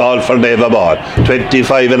 Line ball for Naverbon.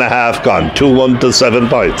 25.5 gone. 2-1 to 7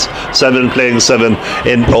 points. 7 playing 7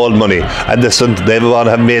 in old money. And this one, Naverbon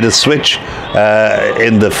have made a switch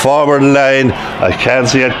in the forward line. I can't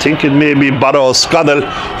see. I think it may be Barrow Sconnell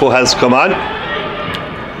who has come on.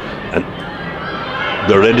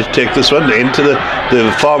 They're ready to take this one into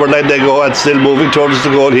the forward line. They go and still moving towards the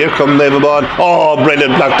goal. Here come Naverbon. Oh,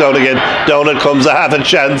 brilliant block down again. Down it comes a half a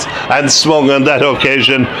chance and swung on that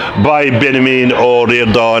occasion by Benjamin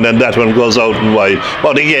O'Riordan, and that one goes out and wide.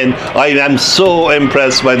 But again, I am so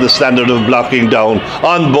impressed by the standard of blocking down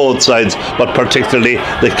on both sides, but particularly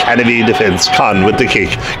the Canovee defence. Con with the kick.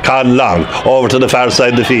 Con long over to the far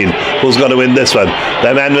side of the field. Who's going to win this one?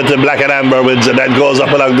 The man with the black and amber wins, and then goes up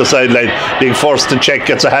along the sideline, being forced to check,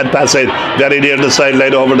 gets a hand pass in very near the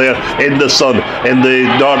sideline over there in the sun, in the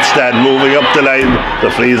north stand, moving up the line.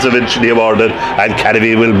 The free is eventually awarded, and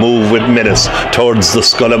Canovee will move with menace towards the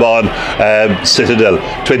Scullabon Citadel.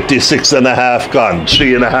 26 and a half gone,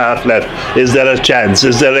 3.5 left. Is there a chance?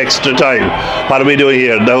 Is there extra time? What are we doing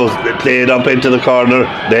here? Now played up into the corner.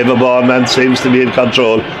 Naverbon man seems to be in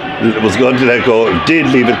control. Was going to let go, did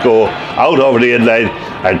leave it go out over the end line,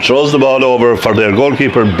 and throws the ball over for their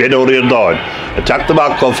goalkeeper Ben O'Riordan. Attack the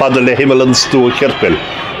back of Father Le Himmelan Stu Kirkwill.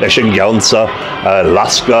 Leshin Gaunsa,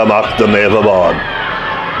 Laska Mak the Naverbon.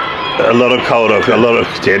 A lot of Cowrock, a lot of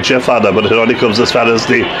Taintia Fada, but it only comes as far as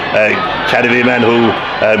the Canovee man who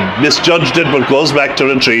misjudged it, but goes back to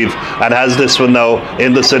retrieve and has this one now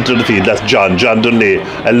in the centre of the field. That's John Dunley.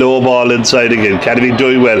 A low ball inside again. Canovee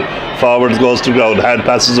doing well. Forward goes to ground. Hand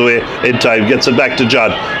passes away in time. Gets it back to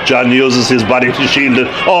John. John uses his body to shield it.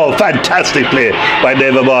 Oh, fantastic play by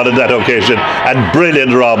Naverbon on that occasion. And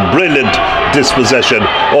brilliant Rob. Brilliant dispossession.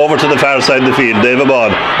 Over to the far side of the field.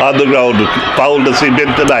 Naverbon on the ground. Fouled as he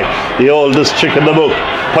bent the back. The oldest trick in the book.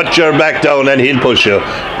 Put your back down and he'll push you.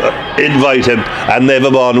 Invite him. And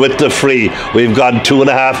Naverbon with the free. We've gone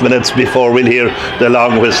 2.5 minutes before we'll hear the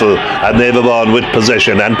long whistle. And Naverbon with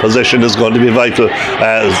possession. And possession is going to be vital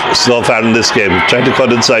so far in this game. Trying to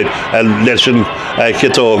cut inside. And Leshin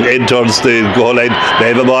Kitog in towards the goal line.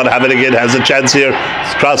 Naverbon having again has a chance here.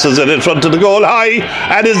 Crosses it in front of the goal high.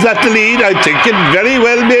 And is that the lead? I think it very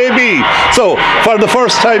well may be. So for the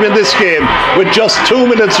first time in this game, with just 2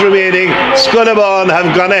 minutes remaining, Scullabon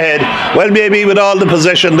have gone ahead. Well, maybe with all the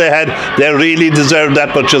possession they had, they really deserved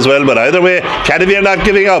that much as well. But either way, Canovee are not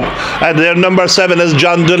giving up. And their number 7 is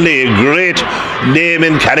John Dunley. Great name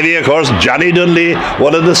in Canovee, of course. Johnny Dunley,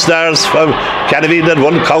 one of the stars from Canovee that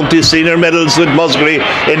won county senior medals with Musgrave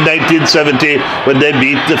in 1970 when they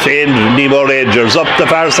beat the famed Nemo Rangers up the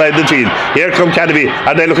far side of the field. Here come Canovee.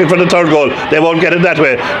 Are they looking for the third goal? They won't get it that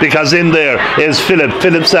way, because in there is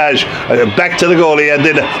Philip Sage back to the goalie, and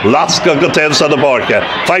then Laska Gotev Sadaporka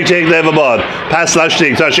fighting Naverbon. Pass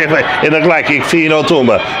Lashnik in the Glaki Fino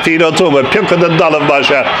Tuma Pilka the Donovan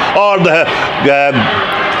Basha, or the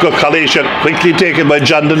good collision quickly taken by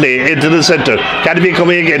John Dunley into the centre. Canovee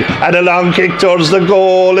coming again, and a long kick towards the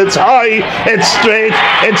goal. It's high, it's straight,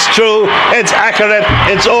 it's true, it's accurate,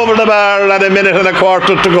 it's over the bar, and 1.25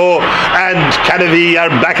 minutes to go, and Canovee are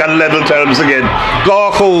back on level terms again.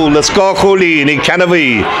 Gokul, the Skokulini,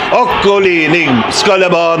 Canovee, Okulini,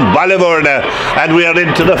 Scullabon, Mhuirne, and we are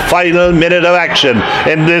into the final minute of action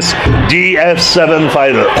in this DF7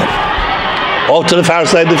 final. Out to the far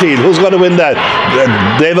side of the field. Who's going to win that?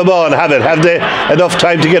 Naverbon have it. Have they enough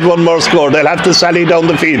time to get one more score? They'll have to sally down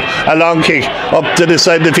the field. A long kick up to this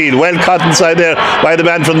side of the field. Well caught inside there by the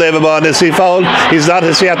man from Naverbon. Is he fouled? He's not.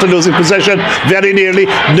 Is he after losing possession? Very nearly.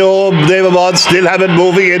 No, Naverbon still have it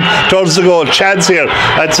moving in towards the goal. Chance here.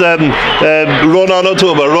 That's Ronan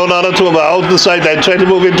O'Tuama out the sideline, trying to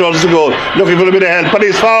move in towards the goal, looking for a bit of help, but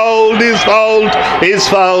he's fouled.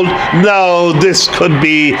 Now this could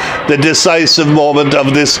be the decisive moment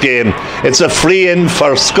of this game. It's a free in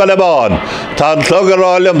for Scullabon. Tá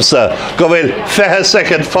Cloggerá Lumsa go bhfuil 5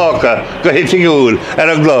 second fáca go hittigúil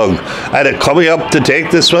a glog, and coming up to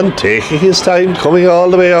take this one, taking his time, coming all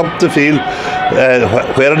the way up the field.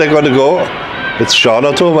 Where are they going to go? It's Sean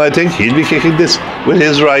O'Tuama, I think. He'll be kicking this with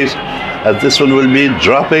his right, and this one will be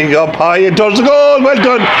dropping up high and towards the goal. Well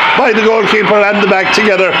done by the goalkeeper and the back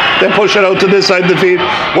together. They push it out to this side of the field.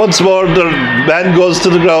 Once more the man goes to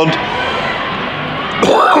the ground,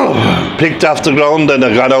 picked off the ground, and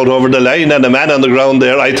gone out over the line, and the man on the ground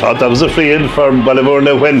there, I thought that was a free in for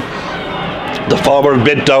Mhuirne when the forward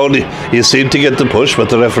bent down. He seemed to get the push, but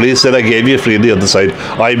the referee said, I gave you free on the other side,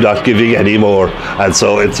 I'm not giving any more, and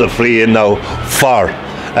so it's a free in now for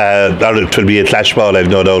or it will be a clash ball, I've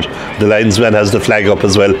no doubt. The linesman has the flag up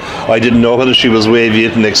as well. I didn't know whether she was waving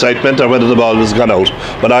it in excitement or whether the ball was gone out,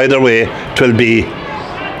 but either way it will be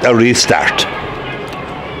a restart.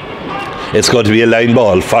 It's going to be a line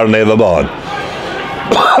ball for Naverbon.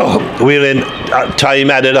 We're in time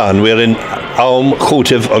added on. We're in Aum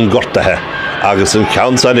Chutiv an Gortathe. Agus an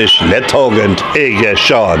Counsanish Letogant Ege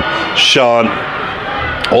Sean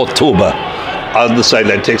O'Tuama on the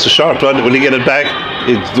sideline, takes a short one. Will he get it back?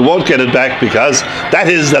 He won't get it back because that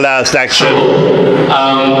is the last action.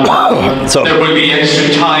 So there will be extra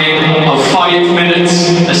time of 5 minutes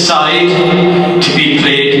aside to be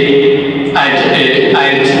played,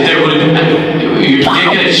 and there will you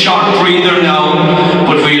get a short breather now,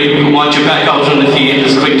 but we want you back out on the field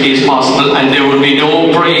as quickly as possible, and there will be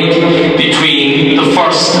no break between the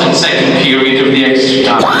first and second period of the extra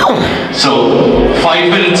time. So 5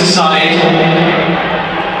 minutes aside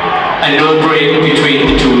and no break between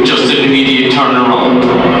the two, just an immediate turnaround.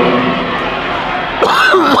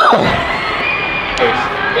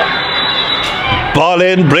 Ball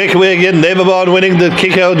in, breakaway again, Naverbond winning the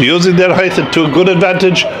kick out, using their height to good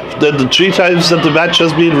advantage. The 3 times that the match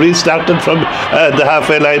has been restarted from the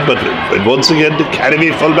halfway line, but once again the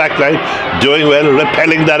Canovee full back line doing well,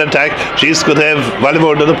 repelling that attack. She's going to have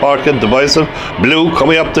Volleyball to the park, and the boys of blue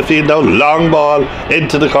coming up the field now. Long ball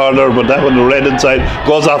into the corner, but that one red inside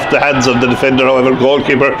goes off the hands of the defender. However,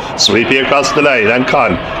 goalkeeper sweeping across the line, and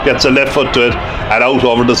Con gets a left foot to it and out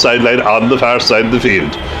over the sideline on the far side of the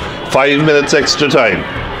field. 5 minutes extra time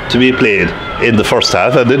to be played in the first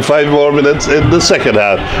half, and then 5 more minutes in the second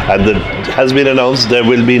half, and it has been announced there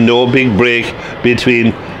will be no big break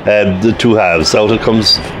between the 2 halves. Out it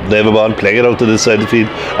comes Naverbond playing it out to this side of the field.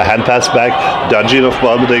 A hand pass back, dodgy enough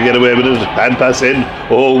ball, but they get away with it. Hand pass in.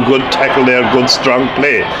 Oh, good tackle there, good strong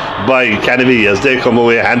play by Canovee as they come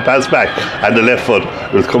away. Hand pass back, and the left foot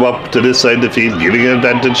will come up to this side of the field, giving an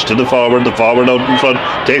advantage to the forward. The forward out in front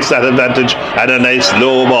takes that advantage, and a nice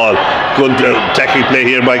low ball. Good tackling play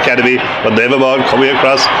here by Canovee, but Naverbond coming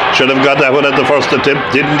across should have got that one at the first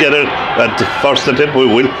attempt. Didn't get it at the first attempt. We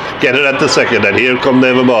will get it at the second, and here come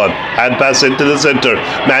Naverbond. Hand pass into the centre.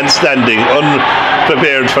 Man standing,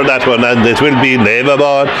 unprepared for that one, and it will be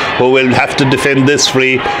Naverbond who will have to defend this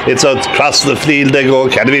free. It's across the field they go.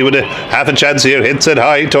 Canovee with half a chance here, hits it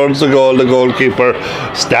high towards the goal. The goalkeeper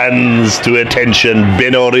stands to attention,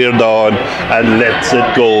 Ben O'Riordan, and lets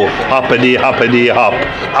it go. Hoppity hoppity hop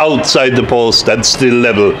outside the post, and still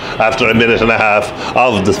level after a minute and a half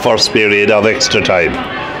of the first period of extra time.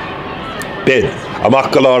 Ben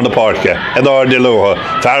Amach Galar na Parka, and Ardeloha,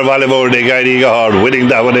 Far Volleyball, Gaidi Gahar, winning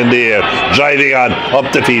that one in the air, driving on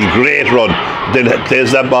up the field, great run, then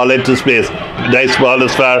plays that ball into space. Nice ball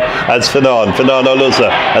as far as Finan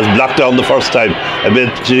Olusa has blocked down the first time.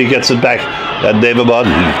 Eventually gets it back, and Naverbond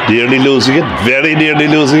nearly losing it, very nearly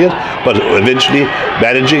losing it, but eventually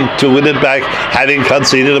managing to win it back, having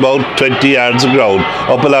conceded about 20 yards of ground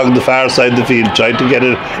up along the far side of the field, trying to get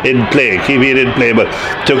it in play, keeping it in play, but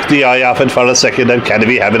took the eye off it for a second, and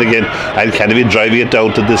Canovee have it again, and Canovee driving it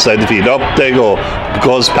down to this side of the field. Up they go,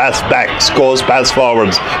 goes past backs, goes past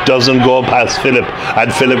forwards, doesn't go past Philip,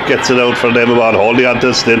 and Philip gets it out for Naverbond, holding on to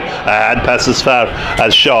it still, and passes far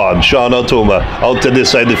as Sean O'Tuma out to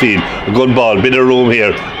this side of the field. A good ball, bit of room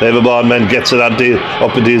here. Naverbond man gets it onto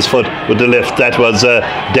up into his foot with the left. That was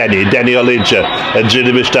Danny Olincha and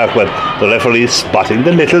Ginny Bishtakman. The referee spotting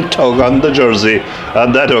the little tug on the jersey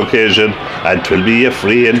on that occasion, and it will be a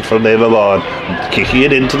free in for Naverbond, kicking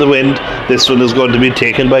it into the wind. This one is going to be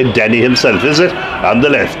taken by Danny himself, is it? On the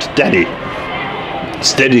left, Danny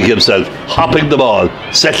steadying himself, hopping the ball,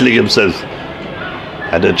 settling himself,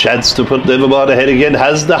 and a chance to put Naverbond ahead again.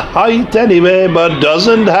 Has the height anyway, but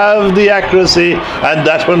doesn't have the accuracy, and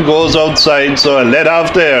that one goes outside. So a let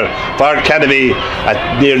off there for Canovee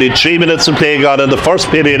at nearly 3 minutes of play gone in the first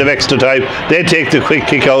period of extra time. They take the quick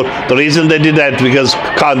kick out. The reason they did that because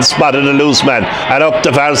Con spotted a loose man, and up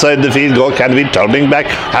the far side of the field go Canovee, turning back,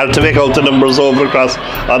 had to make out the numbers over across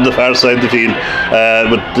on the far side of the field,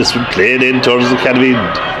 but this one played in towards the Canovee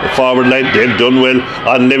forward line. They've done well,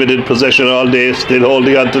 unlimited possession all day, still holding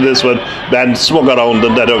on to this one. Man swung around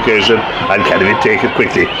on that occasion, and Canovee take it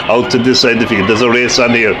quickly out to this side of the field. There's a race on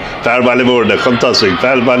here. Far Ballyvourne come tossing,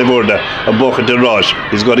 Far Ballyvourne and Boca to Roche.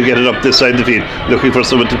 He's going to get it up this side of the field, looking for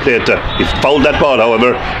someone to play it to. He fouled that ball,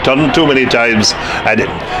 however, turned too many times, and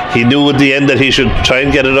he knew at the end that he should try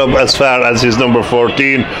and get it up as far as his number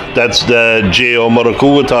 14. That's the J.O.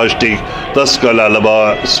 Murakuatajtik, the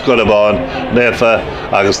Scullabon,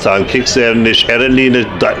 Nefa, Augustan kicks there, Nish Erenline,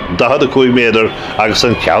 Dahada Kuimeder,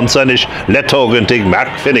 Augustan Counsanish, Letogantig, Mark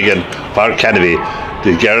Finnegan for Canovee.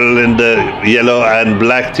 The girl in the yellow and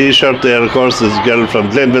black t-shirt there, of course, is a girl from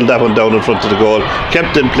Glenville. That one down in front of the goal,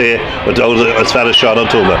 kept in play, but as far as Sean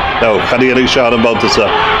O'Tuma. Now, kind of getting Sean about this,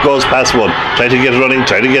 goes past one, trying to get running,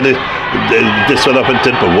 trying to get it, this one up in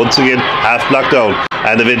tip, but once again, half blocked down.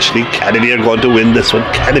 and eventually Canovee are going to win this one.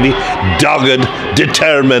 Canovee dogged,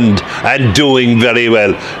 determined, and doing very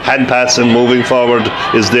well. Hand pass and moving forward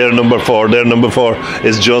is their number 4. Their number 4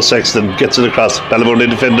 is Joe Sexton. Gets it across. Ballyvourney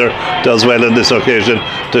defender does well on this occasion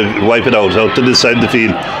to wipe it out to this side of the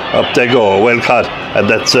field. Up they go, well caught, and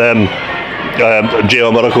that's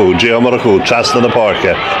Gio Muraku, Chaston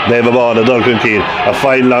Parker, Neva Bond, and Duncan Keane. A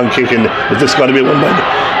fine long kick in. Is this going to be won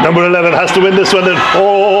by number 11? Has to win this one. And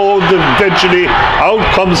eventually out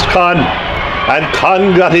comes Con. And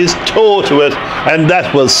Con got his toe to it, and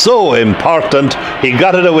that was so important. He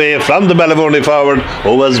got it away from the Ballyvourney forward,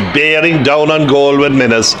 who was bearing down on goal with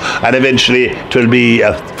menace, and eventually it will be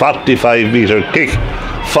a 45-metre kick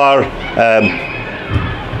for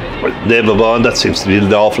Neva Bond. That seems to be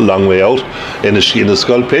an awful long way out in the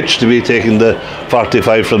Skull pitch to be taking the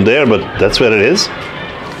 45 from there, but that's where it is.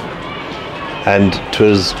 And it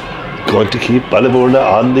was going to keep Ballyvourney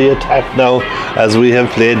on the attack now, as we have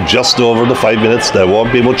played just over the 5 minutes. There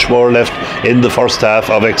won't be much more left in the first half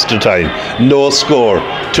of extra time. No score,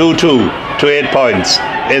 2-2 to 8 points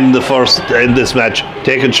in this match.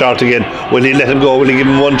 Taken short again. Will he let him go? Will he give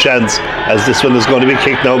him one chance? As this one is going to be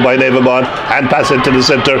kicked now by Neva Bond. Hand pass into the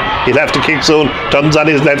centre. He'll have to kick soon. Turns on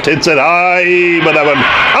his left, hits it high, but that one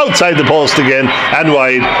outside the post again and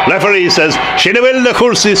wide. Referee says Shinawil na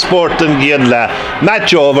Kursi Sport and Gianla.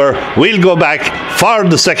 Match over. We'll go back for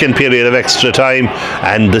the second period of extra time,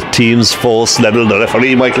 and the team's force level. The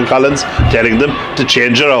referee Michael Collins telling them to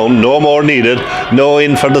change around. No more needed. No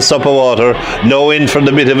in for the sup of water. No in for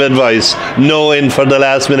the bit of advice. No in for the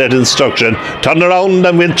last minute instruction. Turn around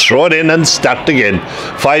and we'll throw it in and start again.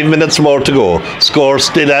 5 minutes more to go. Score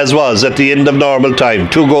still as was at the end of normal time.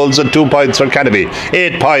 2 goals and 2 points for Canovee.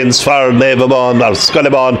 8 points for Neva Bond or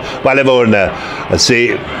Scullabon Ballyvourney. Let's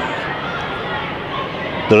see.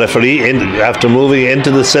 The referee after moving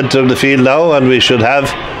into the centre of the field now, and we should have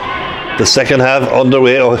the second half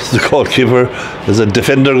underway. Oh, it's the goalkeeper. There's a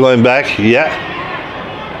defender going back. Yeah.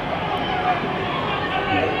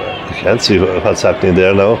 Can't see what's happening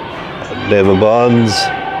there now. Neva Bond's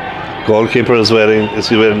goalkeeper is wearing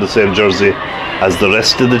the same jersey as the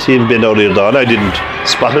rest of the team. Been earlier on. I didn't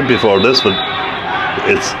spot it before this, but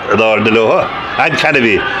it's Adar Deloha and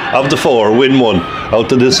Canovee of the 4 win 1 out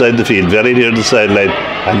to this side of the field, very near the sideline.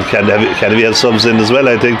 And Canovee have subs in as well.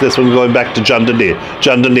 I think this one going back to John Dundee.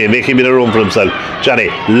 John Dundee making a bit of room for himself. Johnny,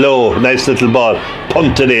 low, nice little ball,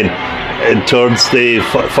 punted in towards the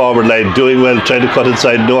forward line, doing well, trying to cut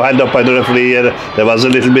inside. No hand up by the referee yet. There was a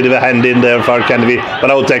little bit of a hand in there for Canovee,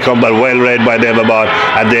 but out they come, but well read by Neva Bond,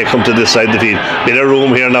 and they come to this side of the field. Bit of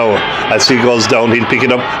room here now as he goes down. He'll pick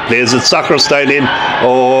it up, plays it soccer style in.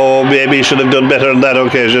 Oh, maybe he should have done better on that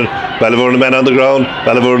occasion. Ballyvourney man on the ground,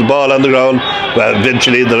 Ballyvourney ball on the ground. Well,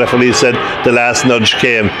 eventually the referee said the last nudge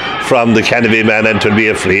came from the Canovee man, and it will be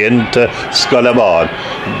a free into Scullabon.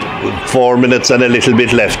 4 minutes and a little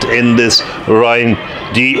bit left in this Ryan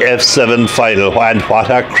DF7 final, and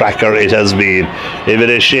what a cracker it has been. Danny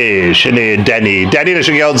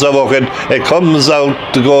it comes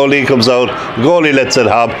out, the goalie comes out, the goalie lets it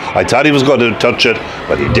hop. I thought he was going to touch it,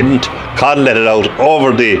 but he didn't. Con let it out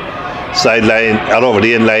over the sideline or over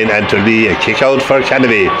the in-line, and to be a kick out for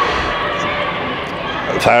Canovee.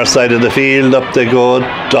 Far side of the field, up they go,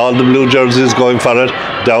 all the blue jerseys going for it.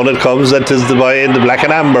 Down it comes, that is the boy in the black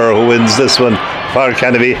and amber who wins this one for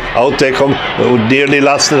Canovee. Out they come, who nearly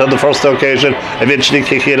lost it on the first occasion, eventually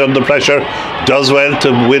kicking it under pressure, does well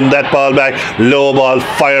to win that ball back. Low ball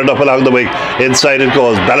fired up along the wing, inside it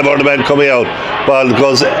goes. Ballyvourney man coming out, ball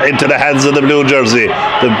goes into the hands of the blue jersey.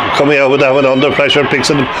 Coming out with that one under pressure,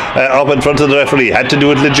 picks it up in front of the referee. Had to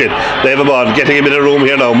do it legit. Neva Bond getting a bit of room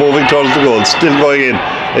here now, moving towards the goal, still going in.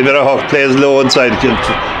 Ivera Hawk plays low inside,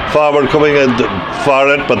 forward coming in for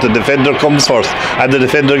it, but the defender comes first, and the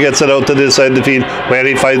defender gets it out to this side of the field, where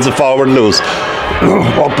he finds the forward loose.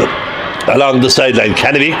 Up along the sideline,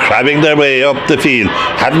 Canovee crabbing their way up the field.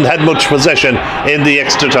 Haven't had much possession in the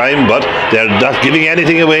extra time, but they're not giving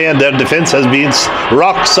anything away, and their defence has been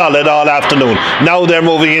rock solid all afternoon. Now they're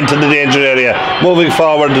moving into the danger area, moving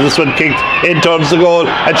forward. This one kicked in towards the goal,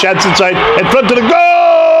 a chance inside, in front of the goal.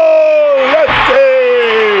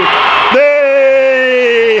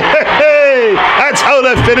 That's how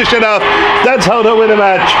they finish it off. That's how they win a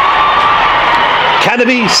match.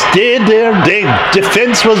 Canovee stayed there. The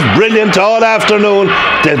defence was brilliant all afternoon.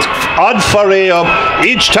 The odd foray up.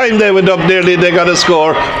 Each time they went up nearly they got a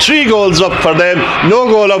score. 3 goals up for them. No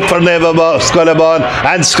goal up for Scullabon.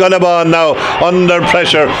 And Scullabon now under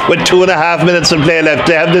pressure with 2.5 minutes of play left.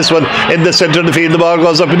 They have this one in the centre of the field. The ball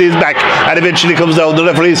goes up in his back and eventually comes down. The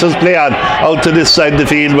referee says play on out to this side of the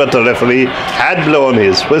field, but the referee had blown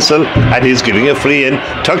his whistle and he's giving a free in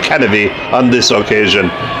to Canovee on this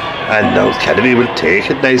occasion. And now Canovee will take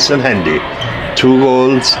it nice and handy. 2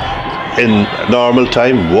 goals in normal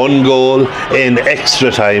time, 1 goal in extra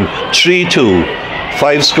time, 3-2,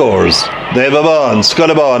 5 scores. Neverbon,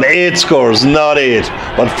 Scullabon, 8 scores, not 8,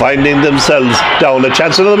 but finding themselves down. A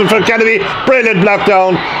chance another one for Canovee. Brilliant block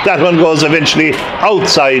down. That one goes eventually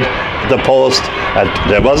outside the post. And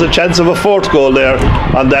there was a chance of a 4th goal there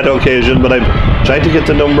on that occasion, but I'm trying to get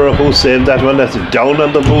the number of who saved that one. That's down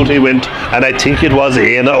on the boot he went, and I think it was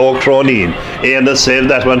Éanna O'Croneen. Éanna saved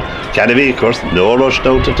that one. Canovee, of course, no rush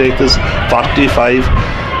now to take this. 45.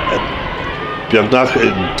 John Dunley.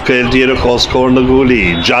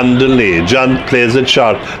 John plays it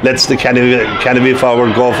short, lets the Canovee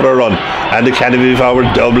forward go for a run, and the Canovee forward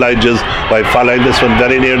obliges by following this one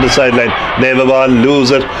very near the sideline. Neverbon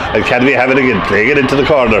lose it, and Canovee have it again, playing it into the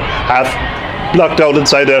corner. Half blocked out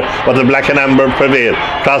inside there, but the black and amber prevail.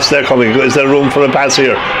 Cross there coming. Is there room for a pass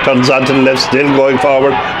here? Turns on to the left, still going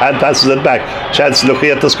forward, and passes it back. Chance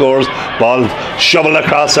looking at the scores. Ball shoveled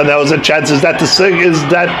across, and now is a chance. Is that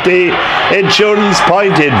the insurance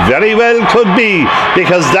point? It very well could be,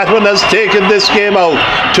 because that one has taken this game out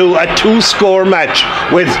to a 2-score match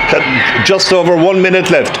with just over 1 minute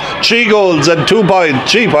left. 3 goals and 3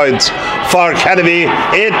 points for Canovee,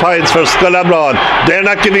 8 points for Scullabon. They're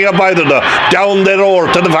not giving up either though. Down the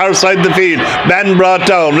road to the far side of the field. Man brought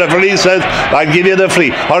down. Referee says, I'll give you the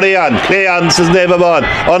free. Hurry on. Play on, says Neverbon.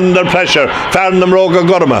 Under pressure. Farnham Roga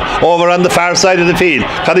Gurma. Over on the far side of the field.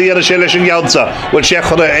 Cadira Shelish and Yalza. With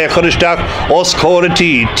Shekhuristak. Oscore a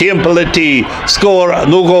T. Temple a T. Score.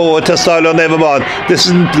 No go to Stilo Neverbon. This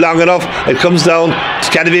isn't long enough. It comes down.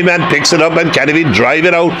 Canovee man picks it up and Canovee drive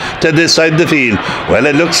it out to this side of the field. Well,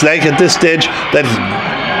 it looks like at this stage that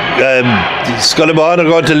Scullabon are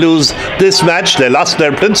going to lose this match. They lost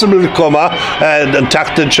their principal coma and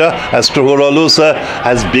Tactincha as Crahura Lusa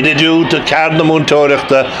has been due to Carnamun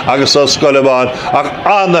Toricta Agusa Scullabon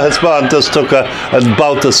on the Hispantas took and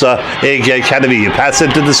Bautasa A.K. Canovee. Pass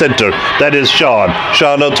into the centre. That is Sean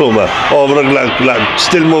O'Tuma over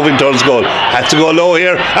still moving towards goal. Has to go low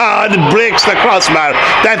here. And it breaks the crossbar.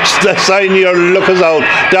 That's the sign your look is out.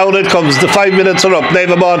 Down it comes. The 5 minutes are up.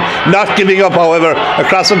 Neverbon not giving up, however,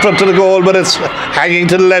 across in front of the goal, but it's hanging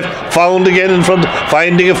to the left, found again in front,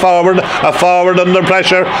 finding a forward under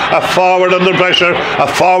pressure, a forward under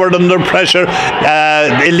pressure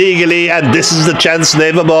illegally, and this is the chance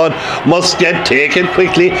Neverbon must get taken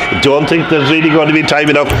quickly. Don't think there's really going to be time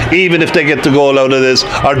enough, even if they get the goal out of this,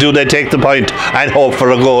 or do they take the point and hope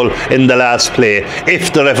for a goal in the last play?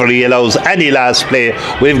 If the referee allows any last play,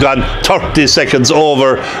 we've gone 30 seconds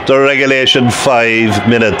over the regulation 5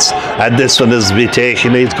 minutes, and this one is be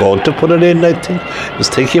taken. He's going to put it in, I think.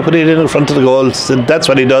 Just think he put it in front of the goal. That's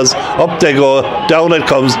what he does. Up they go. Down it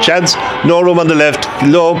comes. Chance. No room on the left.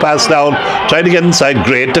 Low pass down. Trying to get inside.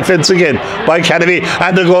 Great defence again by Canovee.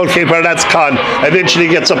 And the goalkeeper, that's Con. Eventually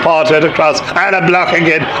gets a paw right across. And a block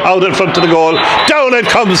again. Out in front of the goal. Down it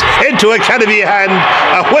comes. Into a Canovee hand.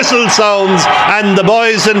 A whistle sounds. And the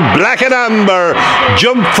boys in black and amber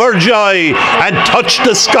jump for joy and touch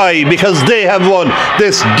the sky, because they have won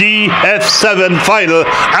this DF7 final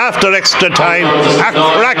after extra time. A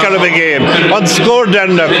cracker of a game. On score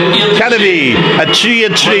Dernock, Canovee a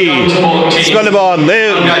 3-3. Scullabon,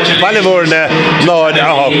 Baile Mhuirne, Lord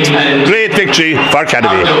Ahopt. Great victory for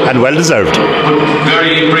Canovee, and well deserved.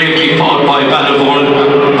 Very bravely fought by Baile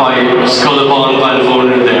Mhuirne, by Scullabon, Baile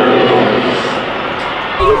Mhuirne there.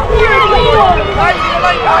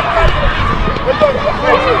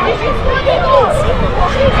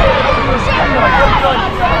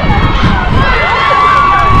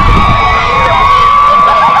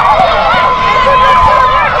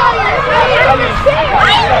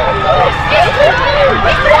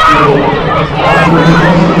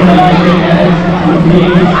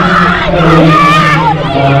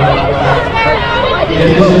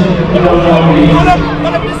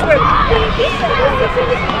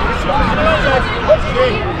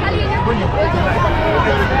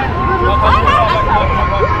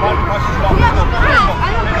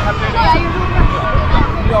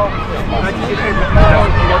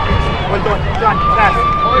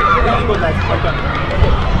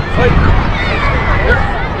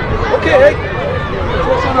 Okay,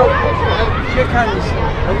 Shake hands.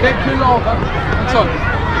 Okay, pull over. That's all.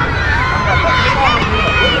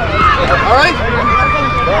 Alright?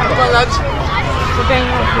 Come on, lads.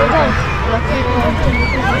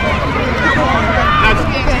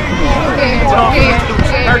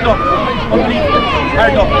 Hard up.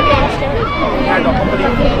 Hard up. Hard up.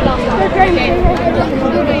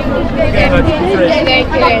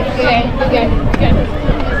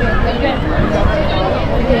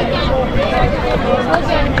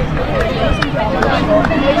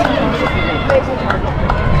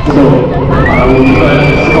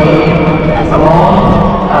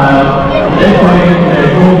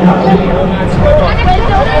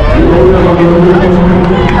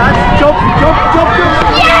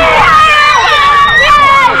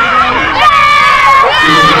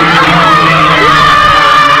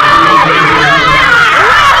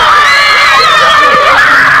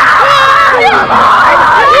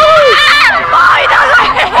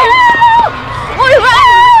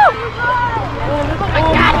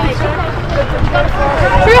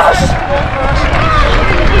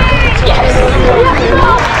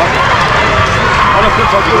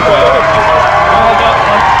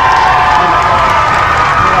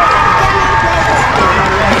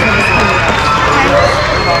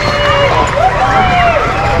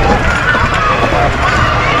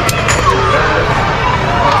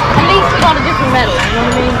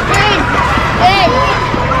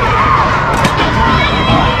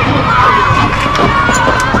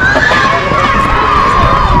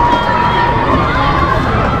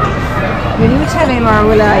 Or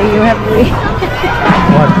will you have what?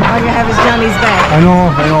 All you have is Johnny's bag. I know.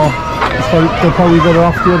 They're probably better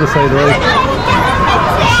off the other side, right?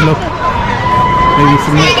 Look, maybe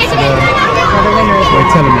some next to the winners. I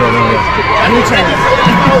tell them that, right? You tell them.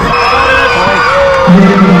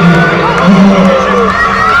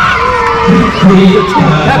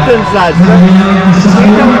 Captains, lads.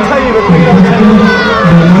 Bring down the table. Bring down the table.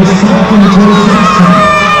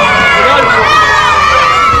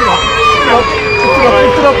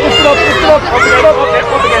 Lift it up.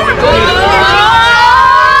 Up again.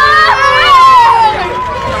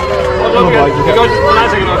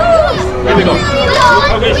 Here we go.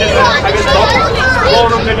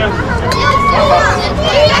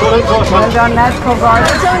 Well done, lads. Cover.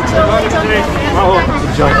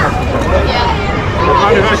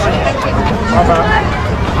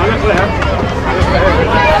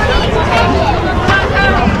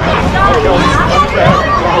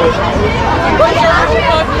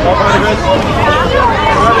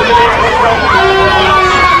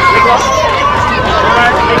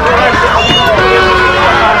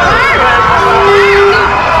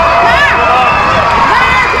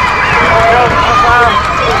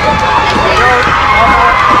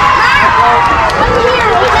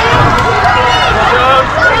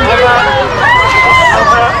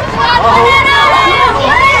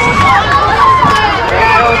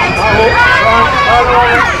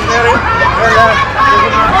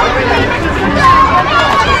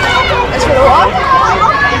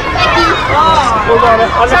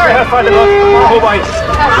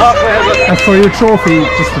 And for your trophy,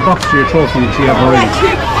 just the box for your trophy that you have already.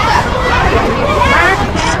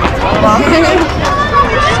 Behind.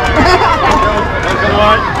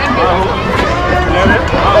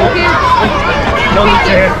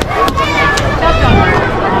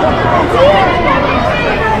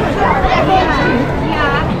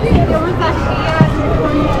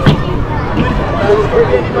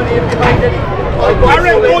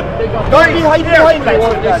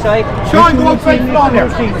 Sean, go up right on there.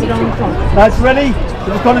 That's ready.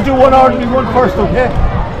 We're just going to do one ordinary one first, okay?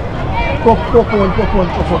 Go up one, okay?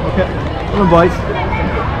 Come on, boys.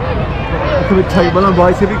 It's a bit tight. Well on,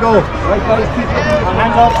 boys. Here we go. Right, guys, keep it.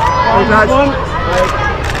 Hands up. Right, lads. Right.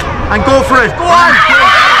 And go for it. Go on!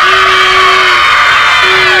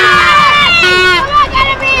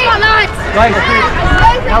 Right.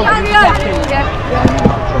 Now,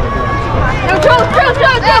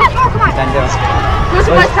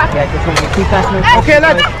 okay,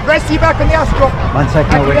 lads, rest you back on the astro. 1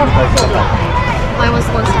 second, wait. Mine was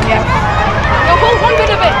the one second.